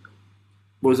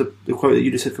 What was the quote that you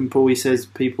just said from Paul? He says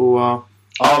people are...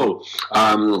 all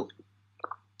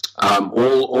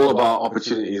of our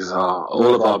opportunities are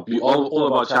all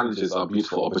of our challenges are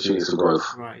beautiful opportunities for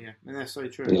growth. Right, yeah, and that's so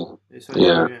true. Yeah. It's so true,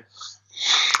 yeah.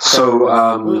 So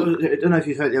I don't know if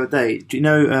you heard the other day. Do you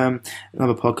know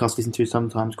another podcast I listen to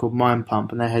sometimes called Mind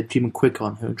Pump, and they had Jim Quick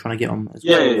on, who are trying to get on as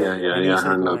well.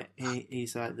 Yeah.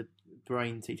 He's the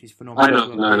brain teacher. He's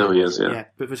phenomenal. I know he is. Yeah.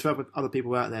 But for other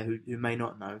people out there who may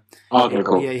not know, okay,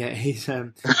 cool. Yeah. He's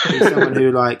someone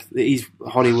who he's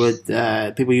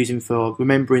Hollywood. People use him for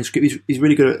remembering script. He's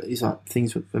really good at these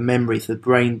things for memory, for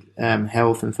brain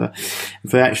health, and for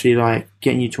actually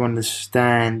getting you to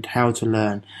understand how to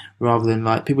learn, rather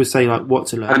than people say what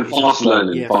to learn. And fast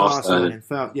learning. Yeah, fast learning.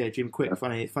 Jim Quick.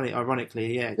 Funny,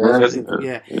 ironically,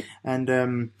 yeah.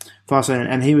 And fast learning.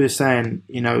 And he was saying,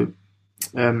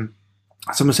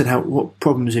 someone said, what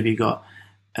problems have you got?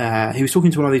 He was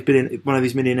talking to one of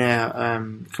these millionaire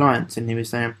clients, and he was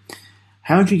saying,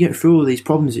 how do you get through all these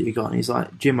problems that you got? And he's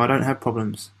like, Jim, I don't have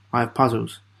problems. I have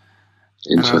puzzles.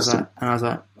 Interesting. And I was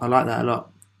like, I like that a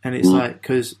lot. And it's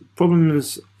because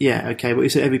problems, yeah, okay, but he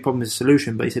said every problem is a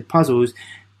solution, but he said puzzles,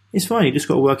 it's fine, you just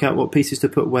got to work out what pieces to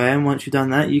put where, and once you've done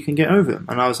that, you can get over them.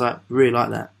 And I was like, really like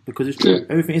that, because it's true. Yeah.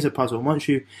 Everything is a puzzle. And if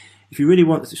you really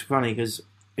want, it's funny, because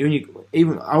I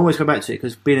always go back to it,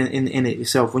 because being in it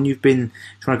yourself, when you've been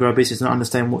trying to grow a business and not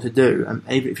understand what to do, and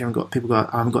even if you haven't got, people go,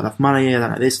 I haven't got enough money, I don't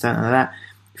like this, don't like that.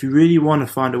 If you really want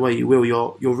to find a way, you will.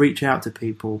 You'll reach out to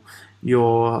people.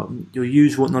 You'll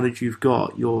use what knowledge you've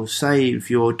got. You'll save.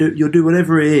 You'll do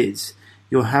whatever it is.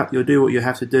 You'll do what you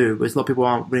have to do. But a lot of people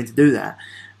aren't willing to do that.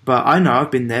 But I know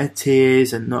I've been there,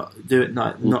 tears, and not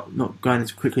going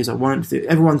as quickly as I wanted to do.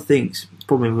 Everyone thinks,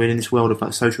 probably we're in this world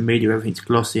of social media, everything's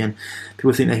glossy, and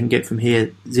people think they can get from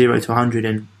here 0 to 100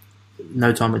 in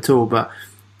no time at all. But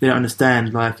they don't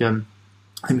understand. I think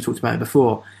we talked about it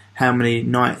before, how many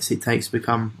nights it takes to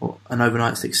become an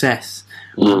overnight success,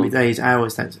 how many days,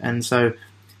 hours. And so,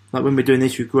 when we're doing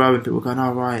this, you grow, and people are going,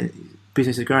 "Oh, right,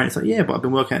 business is growing." It's like, yeah, but I've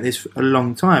been working at this for a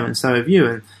long time, and so have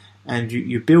you. And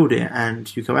you build it,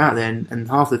 and you go out there, and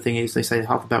half the thing is, they say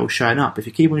half the battle is showing up. If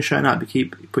you keep on showing up, you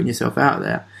keep putting yourself out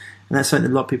there, and that's something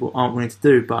that a lot of people aren't willing to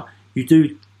do. But you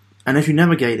do, and as you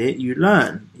navigate it, you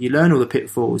learn all the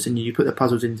pitfalls, and you put the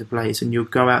puzzles into place, and you'll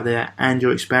go out there, and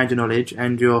you'll expand your knowledge,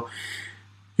 and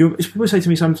people say to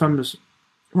me sometimes,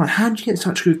 "Right, how did you get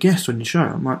such good guests on your show?"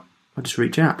 I'm like, I just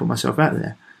reach out, put myself out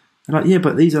there. They're like, yeah,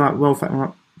 but these are well-fact. I'm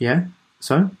like, yeah,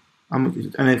 so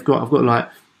and I've got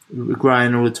we're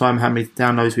growing all the time, how many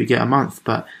downloads we get a month,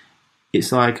 but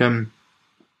it's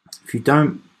if you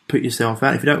don't put yourself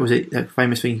out, if you don't, was it that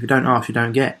famous thing, if you don't ask, you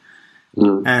don't get.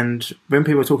 And when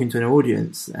people are talking to an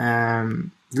audience, a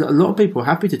lot of people are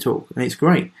happy to talk, and it's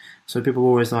great. So people are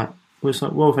always like,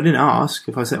 well, if I didn't ask,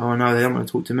 if I said, oh no, they don't want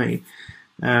to talk to me,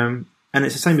 and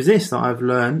it's the same as this, that I've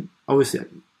learned, obviously,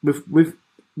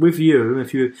 with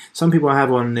you, some people I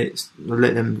have on, I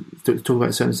let them talk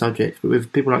about certain subjects, but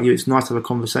with people like you, it's nice to have a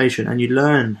conversation, and you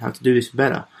learn how to do this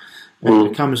better. And it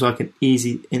becomes like an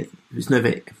easy. It's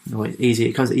never easy.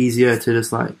 It becomes easier to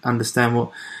just understand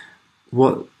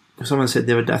what someone said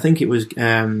the other day. I think it was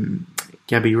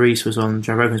Gabby Reese was on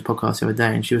Joe Rogan's podcast the other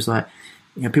day, and she was like,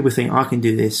 people think I can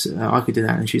do this, I could do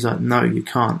that, and she's like, no, you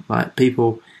can't.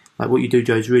 People, what you do,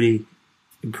 Joe, is really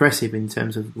impressive in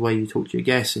terms of the way you talk to your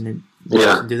guests and do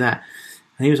that.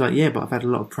 And he was like, yeah, but I've had a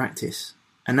lot of practice,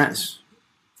 and that's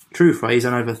truth, right? He's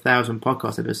done over 1,000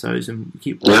 podcast episodes and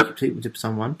keep speaking to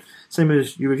someone. Same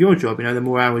as you with your job, you know, the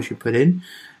more hours you put in,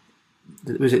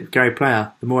 was it Gary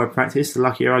Player? The more I practice, the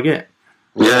luckier I get.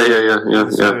 Yeah.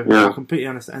 I completely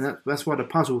understand. And that's why the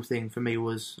puzzle thing for me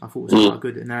was, I thought was quite a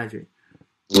good analogy.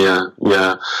 Yeah.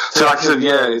 So like I said,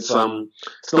 it's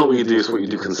not what you do, it's what you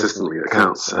do consistently that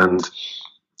counts, and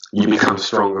you become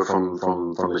stronger from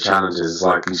the challenges.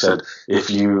 Like you said, it's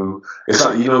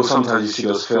like, you know, sometimes you see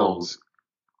those films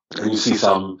and you see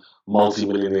some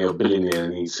multi-millionaire or billionaire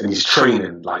and he's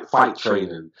training, like fight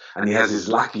training, and he has his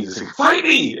lackeys saying, "Fight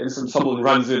me!" And someone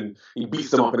runs in, he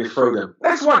beats them up and they throw them.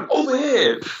 Next one, over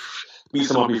here! Beats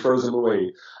them up, he throws them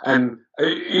away. And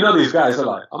you know, these guys are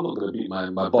like, I'm not going to beat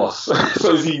my boss.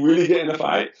 So is he really getting a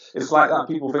fight? It's like that.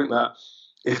 People think that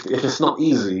if it's not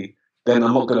easy, then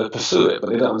I'm not going to pursue it. But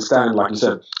they don't understand, like you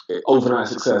said, overnight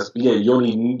success. But yeah, you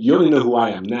only know who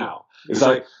I am now. It's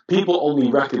like people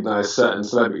only recognize certain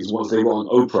celebrities once they were on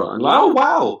Oprah and like, oh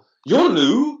wow, you're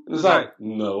new. And it's like,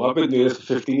 no, I've been doing this for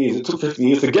 15 years. It took 15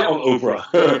 years to get on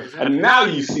Oprah. And now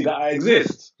you see that I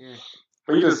exist. Yeah.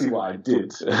 But you don't see what I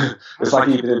did. It's like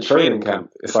even in training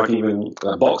camp. It's like even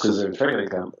boxers in training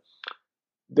camp.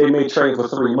 They may train for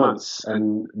 3 months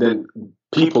and then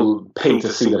people pay to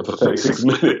see them for 36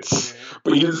 minutes.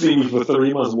 But you didn't see me for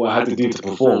 3 months, what I had to do to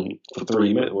perform for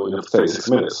 3 minutes, or for 36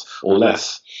 minutes or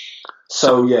less.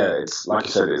 So yeah, it's like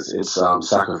you said, it's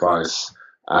sacrifice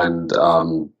and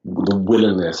the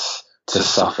willingness to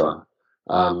suffer,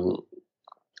 and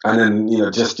then, you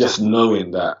know, just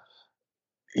knowing that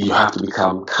you have to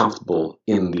become comfortable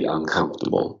in the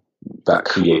uncomfortable. That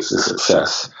creates the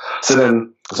success.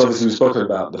 So obviously we've spoken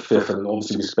about the fifth, and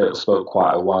obviously we spoke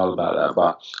quite a while about that.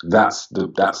 But that's the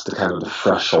kind of the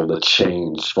threshold, the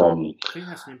change from. I think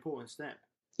that's an important step.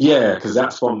 Yeah, because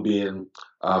that's from being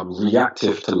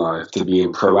reactive to life to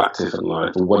being proactive in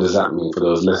life. And what does that mean for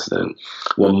those listening?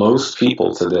 Well, most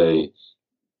people today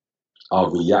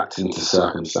are reacting to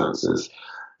circumstances.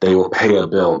 They will pay a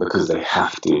bill because they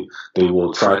have to. They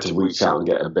will try to reach out and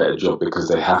get a better job because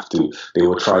they have to. They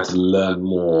will try to learn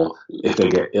more if they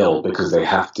get ill because they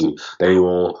have to. They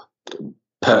will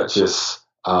purchase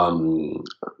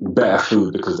better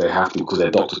food because they have to, because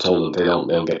their doctor told them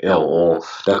they'll get ill, or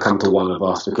they'll come to one of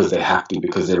us because they have to,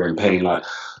 because they're in pain. Like,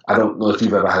 I don't know if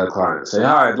you've ever had a client say,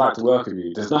 "Hi, I'd like to work with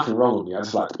you. There's nothing wrong with me. I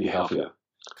just like to be healthier."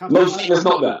 There's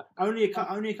not that. Only a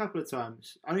couple of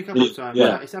times.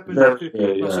 Yeah. It's happened.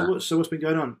 So what's been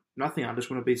going on? Nothing. I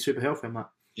just want to be super healthy. I'm like,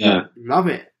 love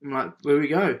it. I'm like, where we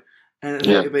go?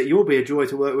 And but you'll be a joy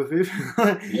to work with.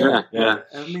 Yeah.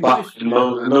 I mean,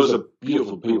 and those are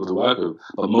beautiful people to work with.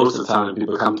 But most of the time,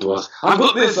 people come to us, I've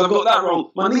got this, I've got that wrong.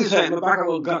 My knee's hurting, my back,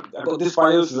 I've got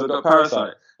dysbiosis, I've got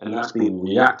parasite. And that's being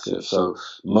reactive. So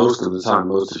most of the time,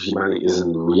 most of humanity is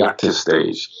in the reactive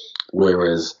stage.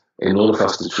 Whereas in order for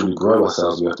us to truly grow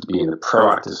ourselves, we have to be in the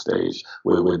proactive stage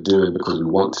where we're doing because we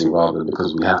want to rather than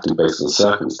because we have to based on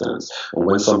circumstance. And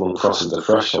when someone crosses the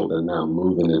threshold, they're now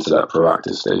moving into that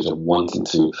proactive stage of wanting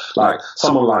to. Like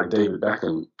someone like David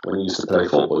Beckham, when he used to play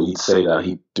football, he'd say that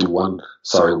he'd do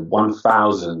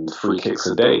 1,000 free kicks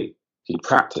a day. He'd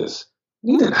practice.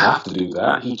 He didn't have to do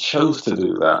that. He chose to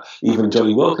do that. Even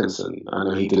Johnny Wilkinson, I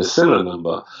know he did a similar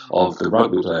number of the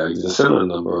rugby player. He did a similar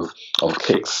number of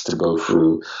kicks to go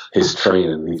through his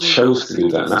training. He chose to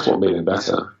do that, and that's what made him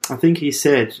better. I think he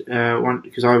said,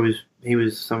 because he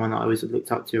was someone that I always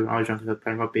looked up to when I was young, because I was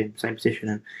playing rugby in the same position,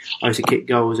 and I used to kick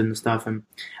goals and stuff. And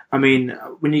I mean,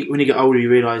 when you get older, you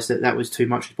realise that was too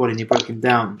much for his body, and he broke him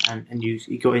down, and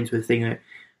he got into a thing that,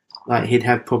 like, he'd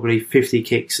have probably 50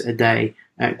 kicks a day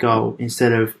at goal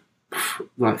instead of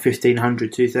like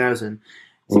 1,500, 2,000.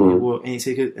 And he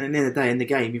said, at the end of the day, in the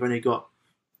game, you've only got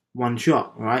one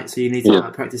shot, right? So you need to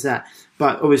practice that.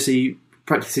 But obviously,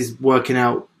 practice is working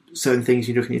out certain things.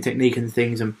 You're looking at your technique and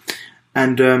things. And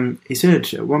he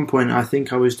said at one point, I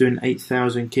think I was doing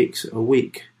 8,000 kicks a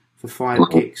week for 5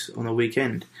 kicks on a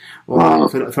weekend, or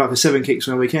for 7 kicks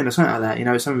on a weekend, or something like that. You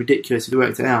know, something ridiculous. He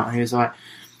worked it out, and he was like,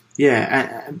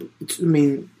 "Yeah, I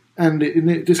mean." And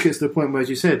it just gets to the point where, as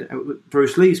you said,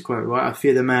 Bruce Lee's quote, right? I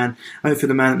fear the man. I don't fear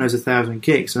the man that knows 1,000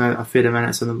 kicks, and I fear the man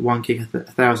that's done one kick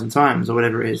 1,000 times, or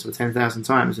whatever it is, or 10,000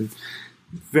 times, and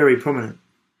very prominent.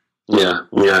 Yeah.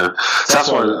 So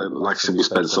that's why, like I said, we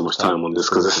spend so much time on this,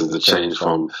 because this is the change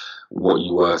from what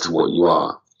you were to what you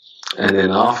are. And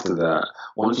then after that,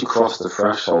 once you cross the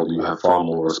threshold, you have far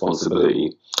more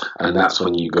responsibility. And that's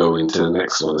when you go into the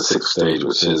next one, the 6th stage,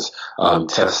 which is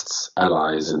tests,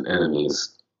 allies, and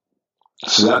enemies.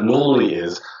 So that normally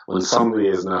is when somebody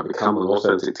has now become an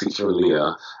authentic teacher and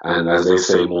leader, and as they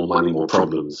say, more money, more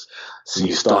problems. So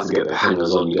you start to get the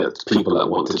hangers on, you get people that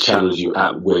want to challenge you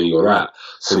at where you're at.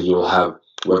 So you'll have,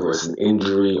 whether it's an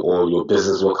injury or your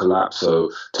business will collapse.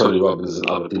 So Tony Robbins and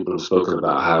other people have spoken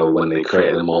about how when they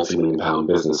created a multi-million-pound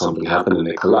business, something happened and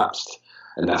it collapsed.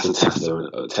 And that's a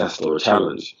test or a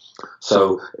challenge.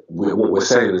 So what we're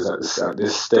saying is that at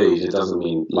this stage, it doesn't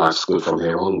mean life's good from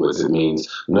here onwards. It means,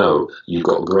 no, you've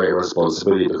got greater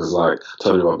responsibility because like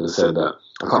Tony Robbins said that,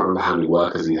 I can't remember how many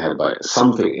workers he had, but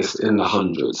something, it's in the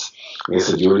hundreds. And he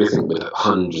said, you really think with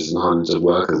hundreds and hundreds of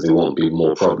workers, there won't be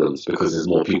more problems because there's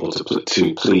more people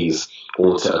to please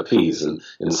or to appease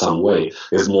in some way.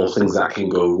 There's more things that can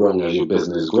go wrong as your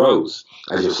business grows.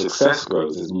 As your success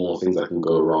grows, there's more things that can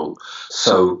go wrong.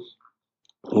 So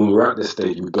when we're at this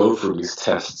stage, we go through these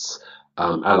tests,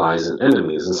 allies and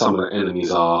enemies. And some of the enemies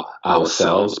are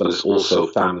ourselves, but it's also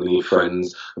family,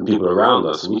 friends, and people around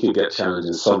us. We can get challenged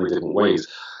in so many different ways.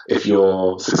 If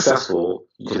you're successful,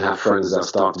 you can have friends that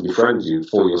start to befriend you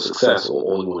for your success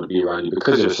or only want to be around you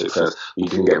because of your success. You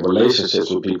can get relationships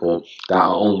with people that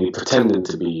are only pretending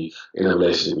to be in a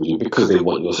relationship with you because they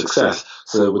want your success.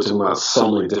 So we're talking about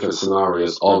so many different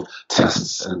scenarios of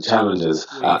tests and challenges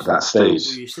at that stage.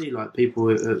 Well, you see like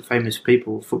people, famous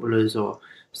people, footballers or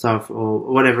stuff or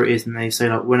whatever it is, and they say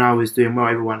like, when I was doing well,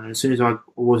 everyone, and as soon as I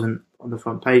wasn't on the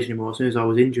front page anymore, as soon as I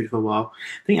was injured for a while.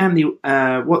 I think Andy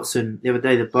Watson the other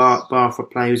day, the Barford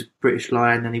player, he was a British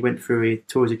Lion, and he went through, he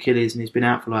tore his Achilles, and he's been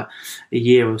out for like a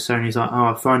year or so, and he's like, oh,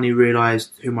 I finally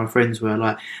realised who my friends were.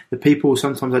 Like the people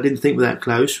sometimes I didn't think were that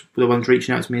close were the ones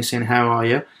reaching out to me and saying, how are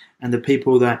you? And the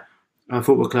people that I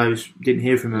thought were close, didn't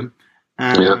hear from them.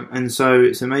 And so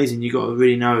it's amazing. You got to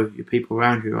really know your people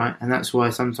around you, right? And that's why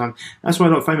a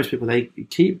lot of famous people, they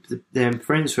keep their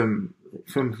friends from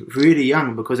really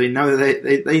young because they know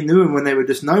that they knew them when they were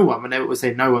just no one. When they would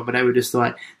say no one, but they were just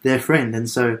like their friend. And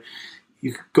so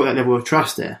you've got that level of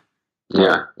trust there.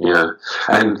 Yeah.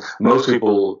 And most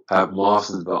people have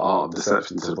mastered the art of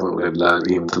deception to the point where they've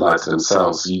learned even to lie to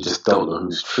themselves. You just don't know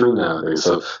who's true nowadays.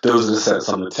 So those are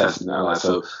some of the tests and allies.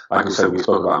 So like we said, we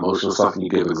spoke about emotional stuff, and you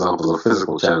give examples of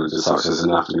physical challenges, such as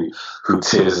an athlete who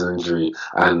tears an injury,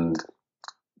 and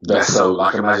they're so,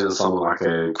 like, imagine someone like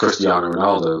a Cristiano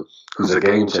Ronaldo, who's a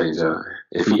game changer.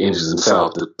 If he injures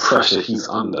himself, the pressure he's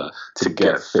under to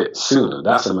get fit sooner,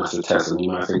 that's a massive test. And you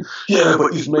might think, yeah,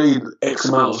 but he's made X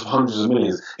amounts of hundreds of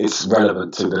millions. It's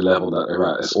relevant to the level that they're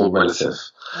at. It's all relative.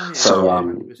 Oh, yeah, so,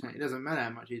 100%. It doesn't matter how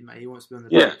much he's made. He wants to be on the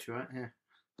pitch, right?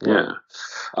 Yeah.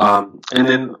 And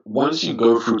then once you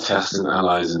go through tests and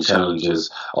allies and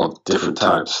challenges of different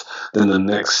types, then the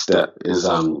next step is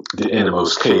the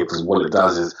innermost cave, because what it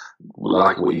does is,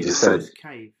 like what you just said,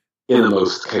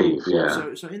 innermost cave,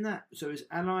 yeah. So in that, so it's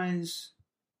allies.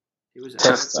 It was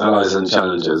tests, allies, and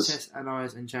challenges. Tests,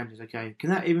 allies, and challenges. Okay, can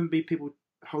that even be people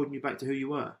holding you back to who you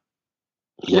were?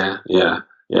 Yeah.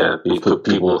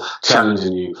 People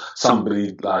challenging you.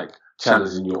 Somebody like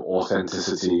challenging your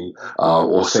authenticity,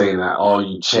 or saying that, oh,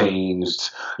 you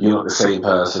changed, you're not the same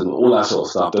person, all that sort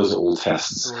of stuff. Those are all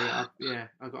tests. I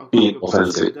got being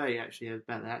authentic. Today actually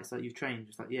about that. It's like you've changed.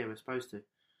 It's like, yeah, we're supposed to.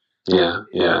 Yeah,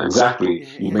 exactly.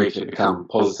 You make it become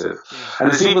positive.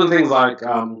 And it's even things like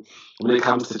when it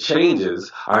comes to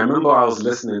changes. I remember I was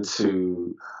listening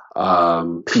to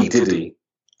P. Diddy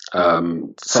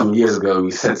some years ago. He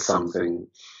said something,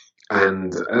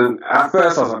 and at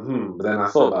first I was like, but then I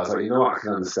thought about it. I was like, you know what, I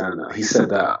can understand that. He said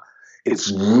that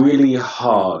it's really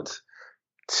hard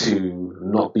to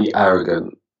not be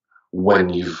arrogant when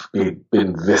you've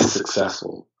been this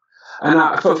successful. And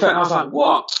I was like,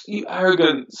 what? You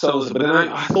arrogant so-and-so. But then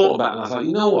I thought about it, and I was like,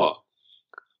 you know what?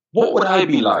 What would I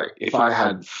be like if I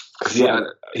had, because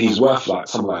he's worth like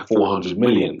something like 400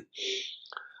 million.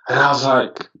 And I was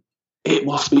like, it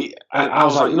must be, and I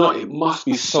was like, you know, it must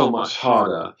be so much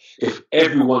harder if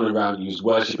everyone around you is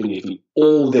worshipping your feet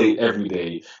all day, every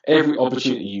day. Every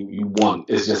opportunity you want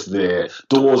is just there,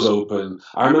 doors open.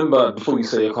 I remember, before you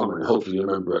say your comment, hopefully you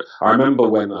remember it, I remember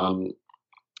when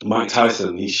Mike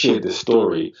Tyson, he shared this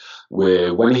story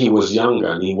where when he was younger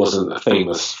and he wasn't a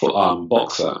famous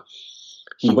boxer,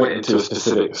 he went into a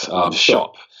specific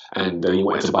shop and he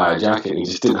wanted to buy a jacket and he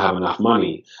just didn't have enough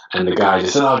money. And the guy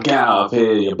just said, oh, get out of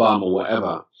here, you bum, or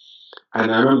whatever.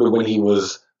 And I remember when he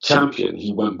was champion,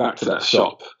 he went back to that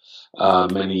shop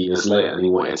many years later and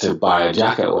he wanted to buy a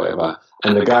jacket or whatever.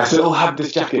 And the guy said, oh, have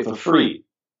this jacket for free.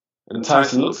 And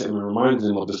Tyson looks at him and reminds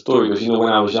him of the story. He goes, you know,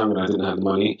 when I was young and I didn't have the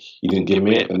money, you didn't give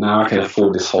me it, but now I can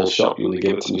afford this whole shop. You only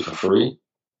gave it to me for free.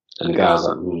 And the guy was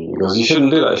like, He goes, you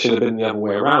shouldn't do that. It should have been the other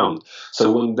way around.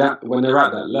 So when they're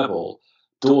at that level,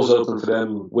 doors open for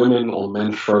them. Women or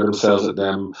men throw themselves at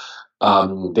them.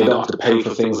 They don't have to pay for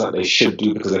things that they should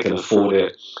do because they can afford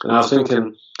it. And I was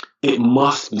thinking, it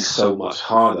must be so much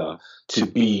harder to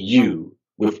be you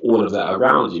with all of that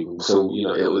around you. So,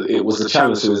 it was the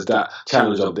challenge. It was that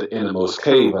challenge of the innermost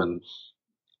cave and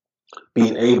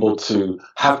being able to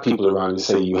have people around you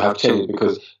say you have changed.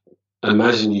 Because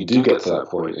imagine you do get to that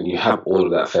point and you have all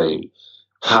of that fame.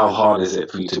 How hard is it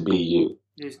for you to be you?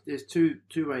 There's two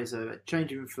ways of it: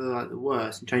 changing for like the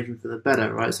worse and changing for the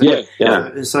better, right? So, yeah.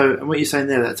 And what you're saying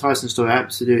there, that Tyson story,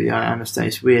 absolutely, I understand.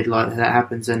 It's weird, like that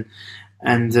happens, and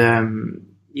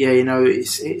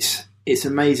it's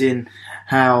amazing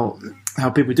how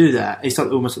people do that. It's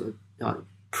like almost like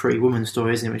Pretty Woman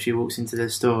story, isn't it? When she walks into the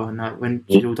store and when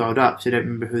she's all dialed up, she don't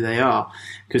remember who they are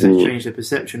because they've changed their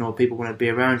perception, or people want to be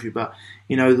around you. But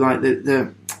like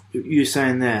the you're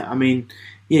saying there, I mean.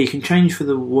 Yeah, you can change for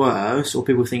the worse, or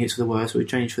people think it's for the worse, or you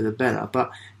change for the better.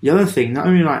 But the other thing, not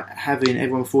only like having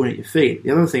everyone falling at your feet,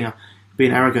 the other thing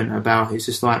being arrogant about is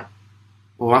just like,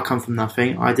 well, I come from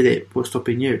nothing, I did it, what's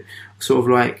stopping you? Sort of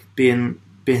like being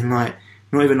like,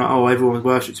 not even like, oh, everyone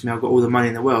worships me, I've got all the money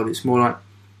in the world. It's more like,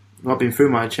 I've been through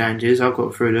my challenges, I've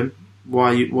got through them,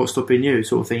 what's stopping you,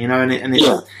 sort of thing,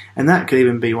 and that could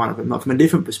even be one of them, like from a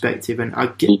different perspective. And I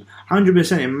get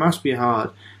 100%, it must be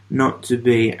hard not to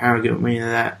be arrogant when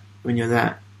you're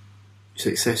that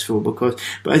successful, but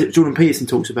as Jordan Peterson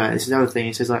talks about, this is the other thing.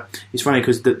 He says, like, it's funny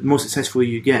because the more successful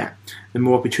you get, the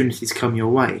more opportunities come your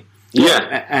way.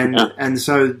 And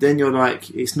so then you're like,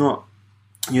 you're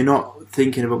not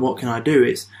thinking about what can I do,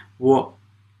 it's what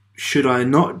should I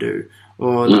not do,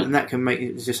 and that can make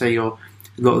it, just say, a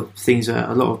lot of things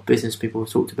a lot of business people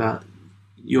have talked about,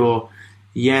 your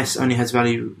yes only has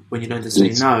value when you learn to say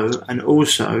no, and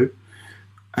also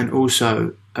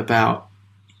about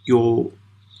your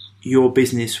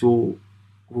business will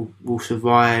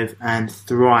survive and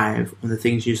thrive on the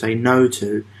things you say no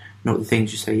to, not the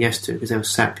things you say yes to, because they'll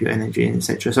sap your energy and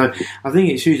etc. So I think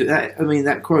it's huge.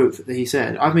 That quote that he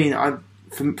said,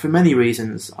 for many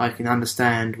reasons I can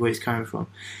understand where it's coming from.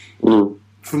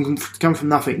 From come from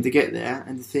nothing to get there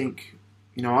and to think,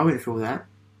 I went through all that.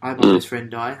 I had my best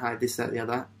friend die, I had this, that, the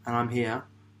other, and I'm here.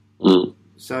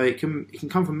 So it can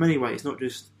come from many ways, not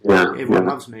just everyone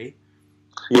loves me.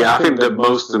 Yeah, I think the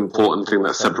most important thing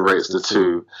that separates the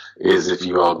two is if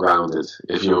you are grounded.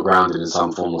 If you're grounded in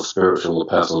some form of spiritual or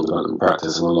personal development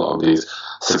practice, and a lot of these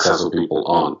successful people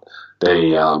aren't.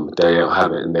 They don't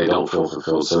have it and they don't feel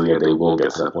fulfilled. So yeah, they will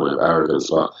get to that point of arrogance.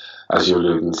 But as you're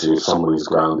alluding to, if someone who's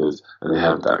grounded and they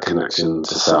have that connection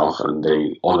to self and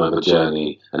they honour the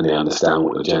journey and they understand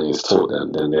what the journey has taught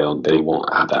them, then they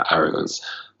won't have that arrogance.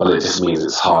 But it just means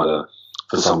it's harder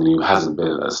for somebody who hasn't been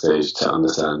at that stage to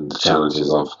understand the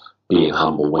challenges of being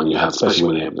humble when you have, especially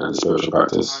when you haven't done spiritual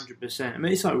practice. 100%. I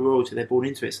mean, it's like royalty; they're born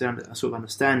into it, so they sort of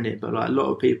understand it. But like a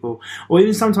lot of people, or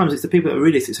even sometimes it's the people that are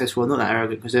really successful, are not that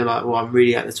arrogant because they're like, "Well, I'm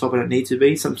really at the top; I don't need to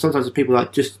be." Sometimes the people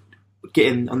like just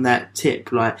getting on that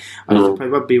tip. Like I used to play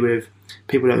rugby with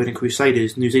people that were in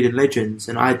Crusaders, New Zealand legends,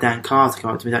 and I had Dan Carter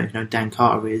come up to me. I don't even know who Dan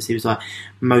Carter is. He was like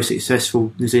most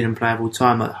successful New Zealand player of all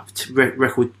time, like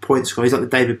record point scorer. He's like the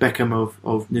David Beckham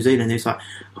of New Zealand. He's like,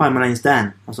 "Hi, my name's Dan."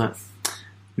 I was like,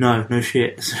 no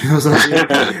shit. So I was like,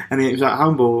 yeah. And he was like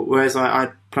humble. Whereas I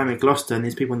play with Gloucester, and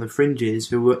these people on the fringes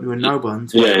who were no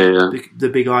ones. The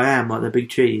big I am, like the big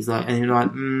cheese, like, and you're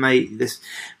like, mate, let's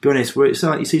be honest. Where it's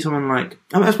like you see someone like,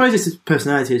 I suppose it's his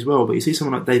personality as well, but you see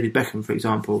someone like David Beckham, for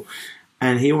example,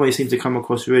 and he always seems to come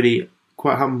across really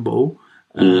quite humble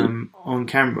on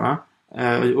camera.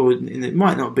 Or it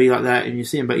might not be like that when you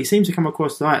see him, but he seems to come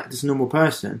across like just a normal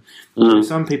person.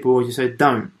 Some people just say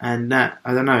don't, and that,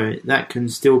 I don't know, that can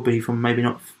still be from maybe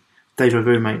not deja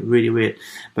vu, mate, really weird,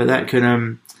 but that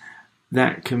can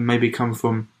maybe come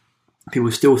from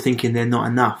people still thinking they're not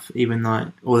enough, even like,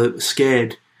 or they're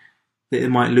scared that they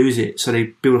might lose it, so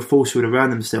they build a falsehood around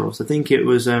themselves. I think it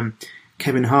was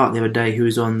Kevin Hart the other day who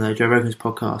was on the Joe Rogan's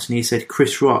podcast, and he said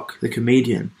Chris Rock, the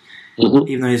comedian,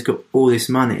 even though he's got all this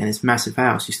money and this massive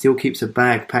house, he still keeps a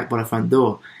bag packed by the front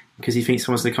door because he thinks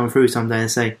someone's going to come through someday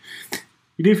and say,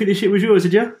 "You didn't think this shit was yours,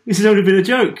 did you? This has only been a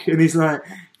joke." And he's like,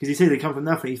 because he said they come from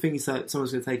nothing, he thinks that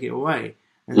someone's going to take it away.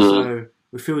 And so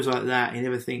it feels like that, he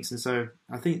never thinks. And so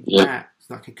I think that's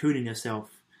like cocooning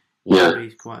yourself.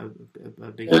 Is quite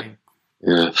a big thing.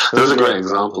 Yeah, those are great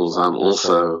examples.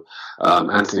 Also,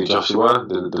 Anthony Joshua,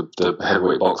 the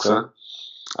heavyweight boxer,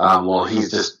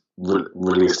 he's just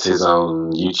released his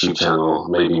own YouTube channel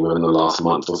maybe within the last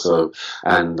month or so,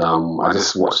 and I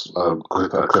just watched a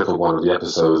clip of one of the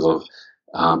episodes of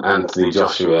Anthony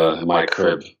Joshua in my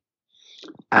crib,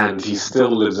 and he still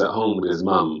lives at home with his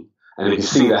mum, And if you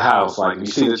see the house, like, if you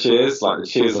see the chairs, like, the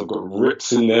chairs have got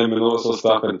rips in them and all that sort of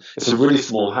stuff, and it's a really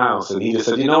small house. And he just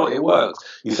said, you know what, it works.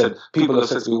 He said, people have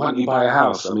said to me, why don't you buy a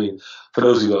house? I mean, for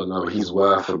those who don't know, he's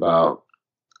worth about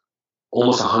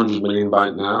almost 100 million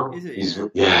right now. Is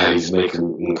it? He's making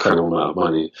an incredible amount of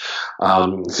money.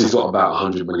 So he's got about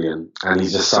 100 million, and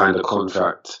he's just signed a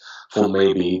contract for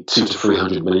maybe 200 to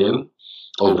 300 million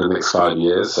over the next 5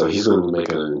 years. So he's going to be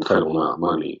making an incredible amount of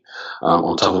money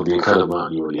on top of the incredible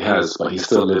amount he already has. But he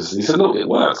still lives. He said, look, it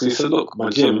works. He said, look, my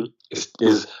gym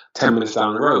is 10 minutes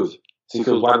down the road. So he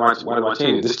goes, why do I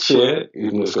change it? This chair,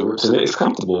 even though it's got rips in it, it's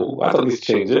comfortable. I don't need to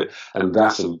change it. And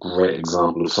that's a great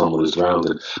example of someone who's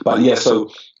grounded. But yeah, so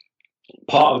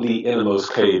part of the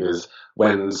innermost cave is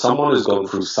when someone has gone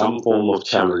through some form of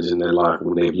challenge in their life,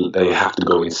 when they have to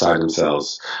go inside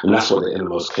themselves. And that's what the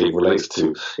innermost cave relates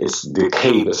to. It's the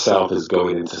cave itself is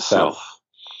going into self,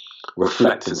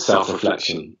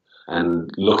 self-reflection, and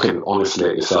looking honestly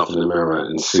at yourself in the mirror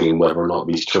and seeing whether or not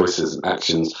these choices and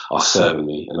actions are serving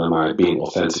me, and am I being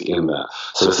authentic in that.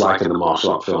 So it's like in the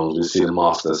martial art films, we see the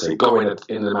master say, go in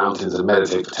the mountains and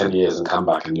meditate for 10 years and come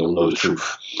back and you'll know the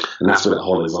truth. And that's what that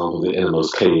whole example of the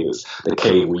innermost cave is, the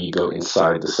cave where you go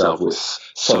inside the self with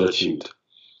solitude,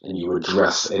 and you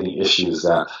address any issues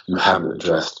that you haven't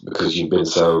addressed because you've been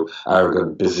so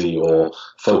arrogant, busy, or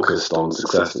focused on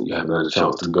success that you haven't had a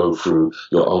chance to go through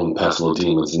your own personal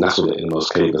demons. And that's what the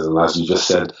innermost cave is. And as you just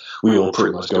said, we all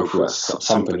pretty much go through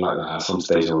something like that at some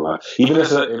stage in life. Even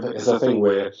if it's a thing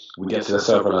where we get to the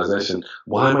self-realization,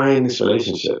 why am I in this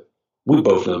relationship? We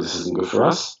both know this isn't good for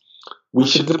us. We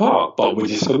should depart, but we're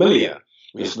just familiar.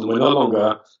 We're no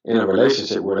longer in a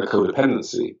relationship, we're in a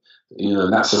codependency.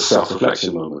 That's a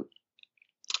self-reflection moment.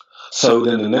 So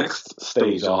then the next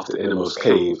stage after the innermost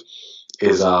cave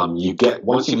is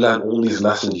once you've learned all these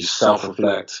lessons, you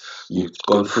self-reflect, you've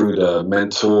gone through the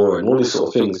mentor and all these sort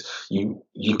of things, you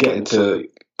get into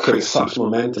create such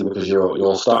momentum because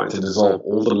you're starting to dissolve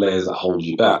all the layers that hold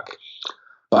you back.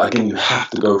 But again, you have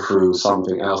to go through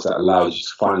something else that allows you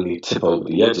to finally tip over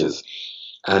the edges.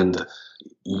 And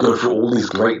you go through all these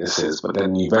greatnesses, but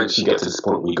then you eventually get to this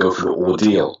point where you go through the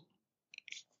ordeal.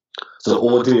 So the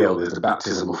ordeal is the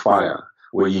baptism of fire,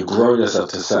 where you've grown yourself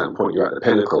to a certain point, you're at the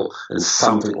pinnacle, and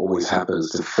something always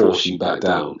happens to force you back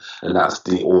down, and that's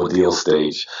the ordeal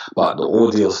stage. But the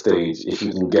ordeal stage, if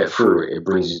you can get through it, it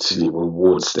brings you to the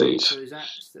reward stage. So is that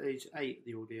stage 8,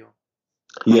 the ordeal?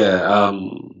 Yeah,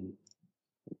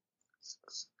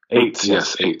 8,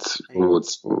 yes, 8 reward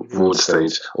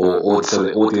stage, so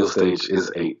the ordeal stage is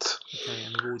 8.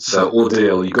 Okay, so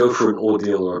ordeal, you go through an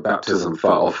ordeal or a baptism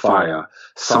of fire,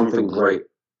 something great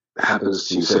happens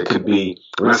to you. So it could be,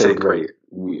 when I say great,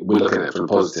 we're looking at it from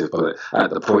positive, but at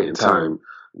the point in time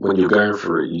when you're going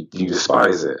through it, you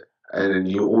despise it. And then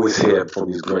you always hear from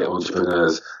these great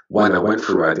entrepreneurs, when I went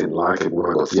through it, I didn't like it. When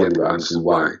I got to the end of it, I understood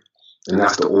why. And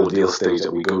that's the ordeal stage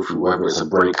that we go through, whether it's a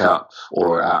breakup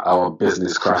or our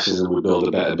business crashes and we build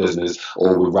a better business,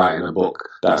 or we're writing a book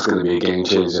that's going to be a game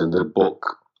changer. And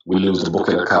we lose the book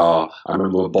in the car. I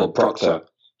remember Bob Proctor,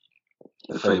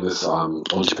 the famous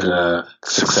entrepreneur,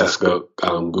 success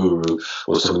guru,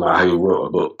 was talking about how he wrote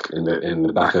a book in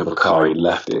the back of a car. He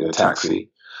left it in a taxi.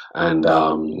 And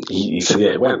he said,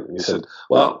 yeah, it went. And he said,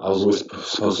 well, I was always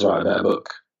supposed to write a better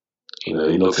book. He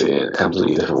looks at it in a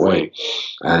completely different way.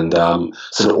 And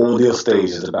so the ordeal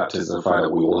stage is the baptism of fire that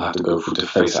we all have to go through to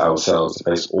face ourselves, to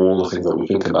face all the things that we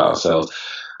think about ourselves.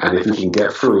 And if we can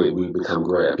get through it, we become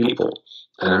greater people.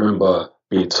 And I remember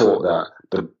being taught that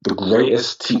the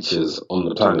greatest teachers on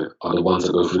the planet are the ones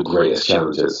that go through the greatest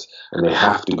challenges. And they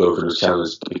have to go through those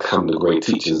challenges to become the great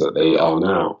teachers that they are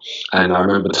now. And I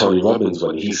remember Tony Robbins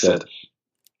when he said,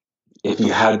 if he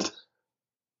had,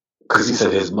 because he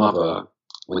said his mother,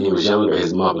 when he was younger,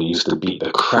 his mother used to beat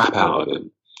the crap out of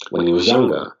him when he was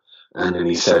younger. And then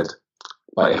he said,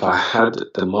 but if I had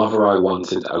the mother I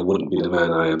wanted, I wouldn't be the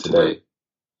man I am today.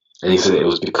 And he said it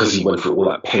was because he went through all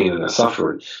that pain and that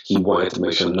suffering. He wanted to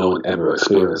make sure no one ever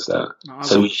experienced that.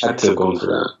 So he had to have gone through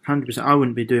that. 100%. I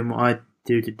wouldn't be doing what I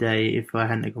do today if I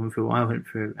hadn't gone through what I went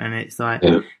through. And it's like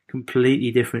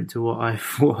completely different to what I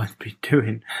thought I'd be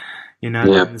doing,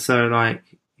 Yeah. And so I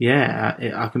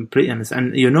completely understand.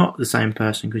 And you're not the same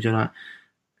person because you're like,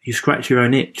 you scratch your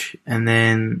own itch and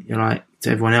then you're like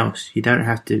to everyone else, you don't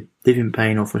have to live in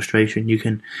pain or frustration. You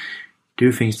can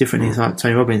do things differently. It's like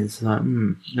Tony Robbins. It's like,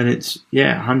 and it's,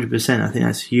 100%. I think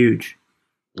that's huge.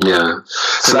 Yeah.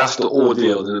 So that's the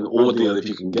ordeal. And an ordeal, if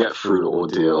you can get through the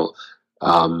ordeal,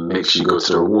 makes you go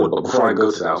to the reward. But before I go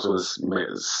to that, I was going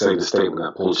to say the statement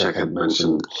that Paul Chek had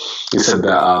mentioned. He said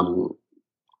that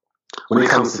when it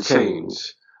comes to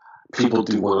change, people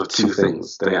do one of two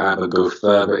things. They either go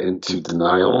further into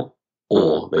denial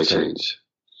or they change.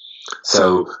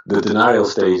 So the denial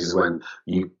stage is when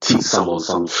you teach someone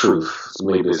some truth. So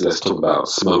maybe let's talk about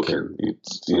smoking.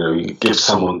 You give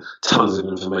someone tons of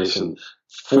information,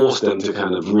 force them to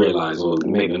kind of realize, or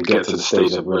make them get to the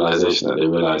stage of realization that they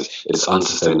realize it's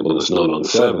unsustainable, it's no longer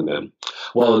serving them.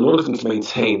 Well, in order for them to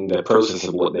maintain their process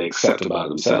of what they accept about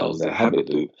themselves, their habit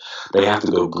loop, they have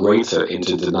to go greater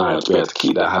into denial to be able to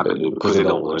keep that habit loop because they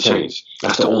don't want to change.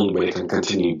 That's the only way they can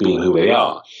continue being who they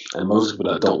are. And most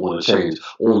people that don't want to change,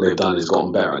 all they've done is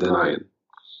gotten better at denying.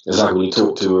 It's like when you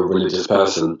talk to a religious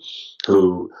person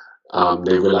who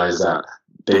they realize that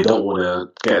they don't want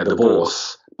to get a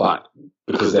divorce, but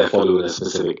because they're following a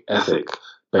specific ethic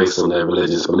based on their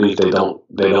religious belief, they don't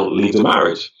leave the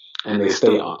marriage, and they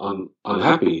stay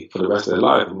unhappy for the rest of their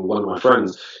life. And one of my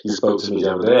friends, he spoke to me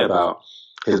the other day about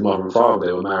his mother and father.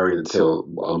 They were married until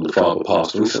the father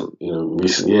passed recent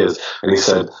years, and he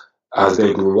said as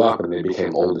they grew up and they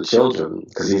became older children,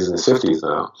 because he's in his 50s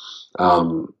now,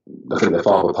 I think their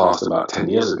father passed about 10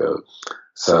 years ago.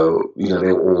 So they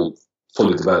were all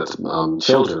fully developed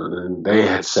children, and they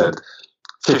had said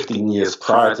 15 years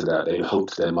prior to that, they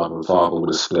hoped their mother and father would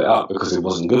have split up because it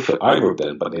wasn't good for either of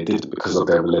them, but they did because of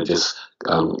their religious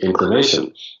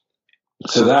inclination.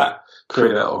 So that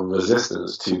created a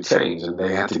resistance to change, and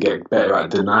they had to get better at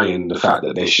denying the fact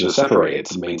that they should have separated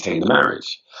to maintain the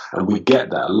marriage. And we get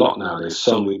that a lot now. There's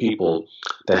so many people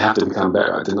that have to become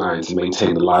better at denying to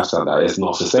maintain the lifestyle that is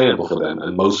not sustainable for them.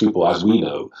 And most people, as we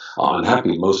know, are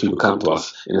unhappy. Most people come to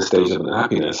us in a stage of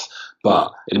unhappiness.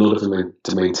 But in order for them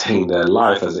to maintain their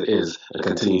life as it is and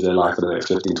continue their life for the next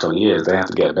 15, 20 years, they have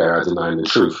to get better at denying the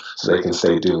truth so they can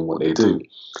stay doing what they do.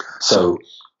 So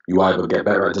you either get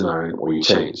better at denying or you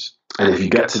change. And if you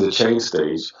get to the change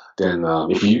stage, then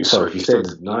if you stay in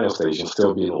the denial stage, you'll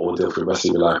still be in an ordeal for the rest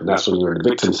of your life. And that's when you're in the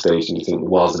victim stage and you think the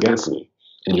world's against me.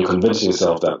 And you're convincing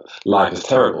yourself that life is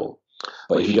terrible.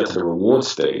 But if you get to the reward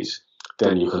stage,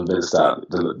 then you're convinced that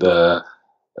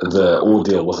the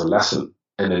ordeal was a lesson.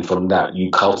 And then from that, you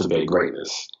cultivate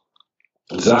greatness.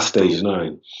 So that's stage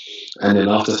 9. And then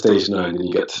after stage 9, then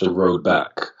you get to the road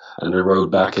back. And the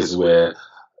road back is where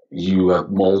you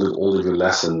have molded all of your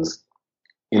lessons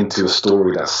into a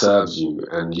story that serves you,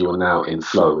 and you are now in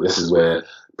flow. This is where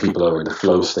people are in the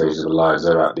flow stage of their lives.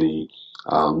 They're at the,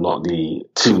 not the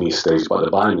to me stage, but the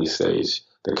by me stage.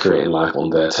 They're creating life on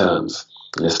their terms.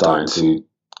 And they're starting to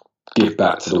give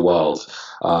back to the world.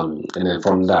 And then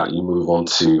from that, you move on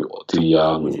to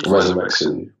the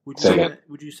resurrection.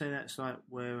 Would you say that's like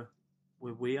where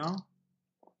we are?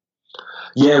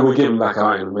 Yeah, we're giving back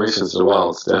our information to the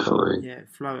world, definitely. Yeah,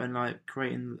 flow and like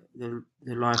creating the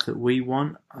life that we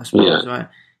want, I suppose. Yeah. Like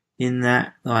in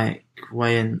that like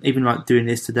way, and even like doing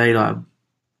this today, like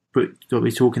what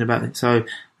we're talking about it. So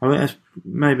I think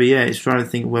maybe it's trying to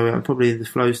think where we're probably the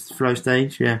flow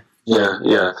stage. Yeah.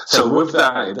 Yeah. So with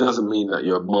that, it doesn't mean that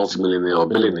you're a multi-millionaire or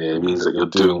billionaire. It means that you're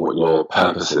doing what your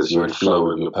purpose is. You're in flow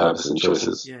with your purpose and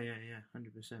choices. Yeah,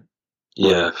 100%.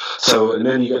 Yeah. So, and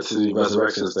then you get to the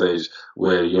resurrection stage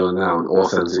where you're now an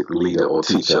authentic leader or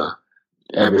teacher.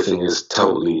 Everything is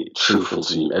totally truthful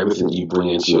to you. Everything you bring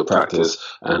into your practice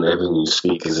and everything you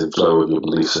speak is in flow with your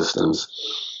belief systems.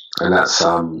 And that's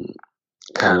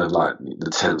kind of like the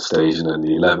 10th stage. And then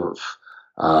the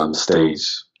 11th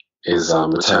stage is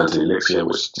return to the elixir,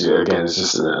 which again is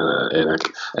just an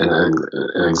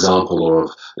example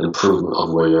of improvement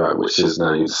of where you're at, which is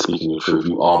now you're speaking the truth.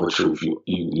 You are the truth. You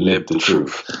live the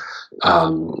truth.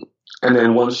 And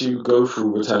then once you go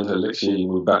through return to elixir, you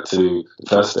move back to the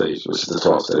first stage, which is the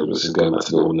 12th stage, which is going back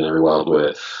to the ordinary world,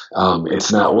 where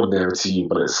it's now ordinary to you,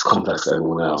 but it's complex to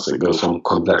everyone else. It goes from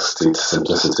complexity to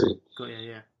simplicity.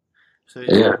 Yeah.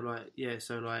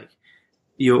 So like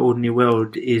your ordinary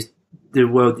world is the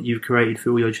world that you've created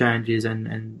for all your challenges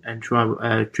and trials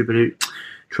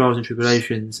and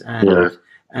tribulations,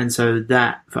 and so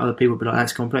that for other people, but like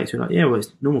that's complex. You're like, well,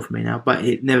 it's normal for me now, but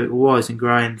it never was, and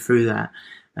growing through that.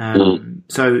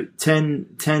 So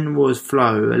 10 was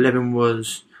flow, 11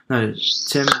 was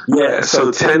 10. Yeah,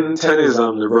 so 10 is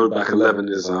the road back, 11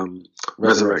 is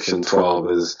resurrection,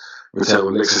 12 is return to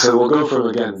elixir. So we'll go through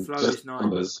again. Flow just is 9.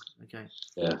 Numbers. Okay.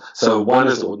 Yeah. So 1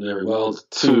 is the ordinary world,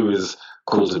 2 is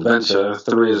call to adventure,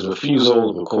 3 is refusal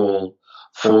of a call,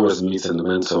 4 is meeting the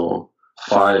mentor,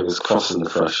 5 is crossing the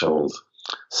threshold,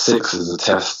 6 is the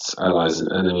tests, allies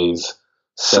and enemies,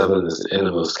 7 is the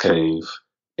innermost cave,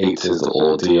 8 is the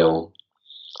ordeal,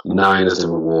 9 is the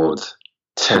reward,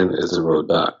 10 is the road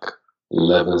back,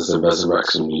 11 is the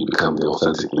resurrection when you become the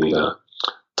authentic leader,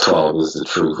 12 is the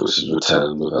truth, which is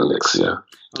returned with elixir.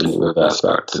 And it reverts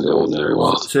back to the ordinary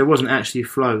world. So it wasn't actually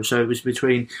flow. So it was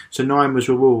between. So 9 was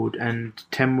reward and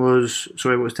 10 was.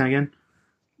 Sorry, what was 10 again?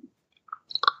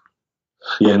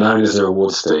 Yeah, 9 is the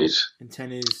reward stage. And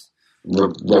 10 is.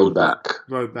 Road back.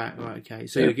 Road back, right, okay.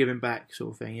 So you're giving back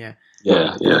sort of thing, yeah.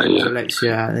 Yeah.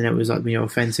 Alexia, and then it was like when you're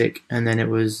authentic, and then it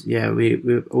was,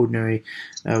 we're ordinary,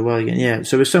 well again, yeah.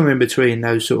 So we're somewhere in between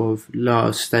those sort of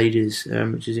last stages,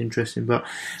 which is interesting. But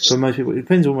for most people, it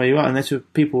depends on where you are, and that's for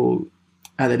people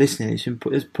out there listening. It's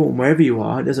important wherever you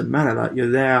are, it doesn't matter, like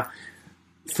you're there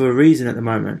for a reason at the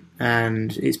moment,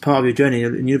 and it's part of your journey.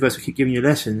 The universe will keep giving you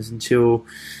lessons until.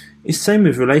 It's the same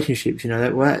with relationships,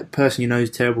 that person you know is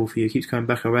terrible for you keeps coming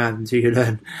back around until you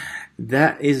learn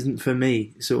that isn't for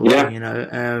me, sort of thing,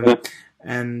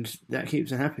 and that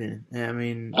keeps on happening. I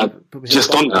mean,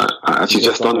 just on that,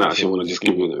 if you want to just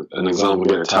give you an example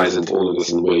that ties into all of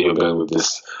this and where you're going with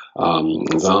this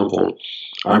example.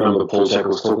 I remember Paul Checker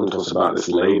was talking to us about this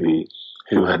lady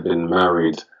who had been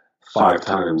married 5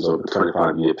 times over a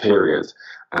 25-year period,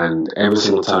 and every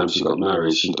single time she got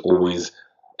married,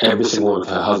 every single one of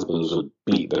her husbands would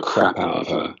beat the crap out of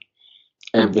her.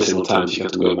 Every single time she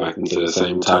had to go back into the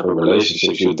same type of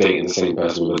relationship, she was dating the same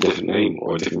person with a different name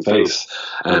or a different face.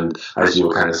 And as you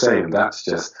were kind of saying, that's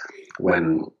just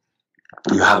when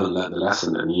you haven't learned the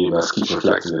lesson, and the universe keeps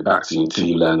reflecting it back to you until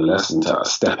you learn the lesson to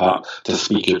step up, to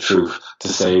speak your truth, to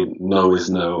say no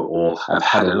is no, or I've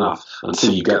had enough,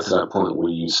 until you get to that point where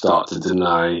you start to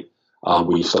deny,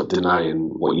 where you stop denying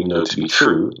what you know to be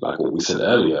true, like what we said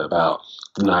earlier about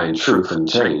denying truth and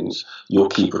change. You'll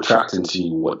keep attracting to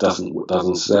you what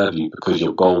doesn't serve you, because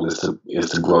your goal is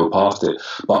to grow past it.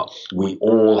 But we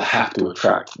all have to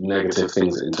attract negative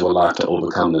things into our life to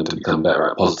overcome them, to become better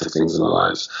at positive things in our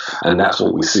lives. And that's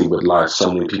what we see with life.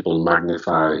 So many people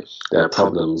magnify their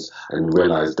problems and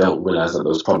don't realize that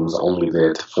those problems are only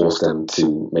there to force them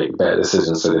to make better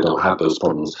decisions so they don't have those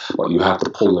problems. But you have to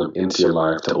pull them into your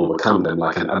life to overcome them,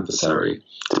 like an adversary,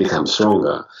 to become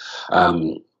stronger.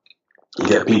 You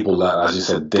get people that, as you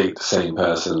said, date the same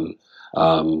person.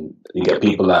 You get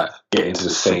people that get into the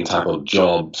same type of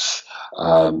jobs,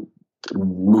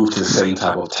 move to the same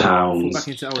type of towns. Back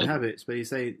into old habits, but you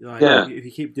say, if you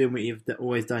keep doing what you've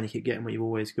always done, you keep getting what you've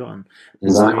always gotten.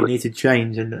 Exactly. So you need to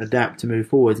change and adapt to move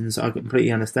forward. And so I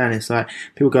completely understand. It's like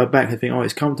people go back and think,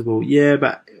 it's comfortable. Yeah,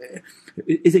 but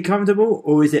is it comfortable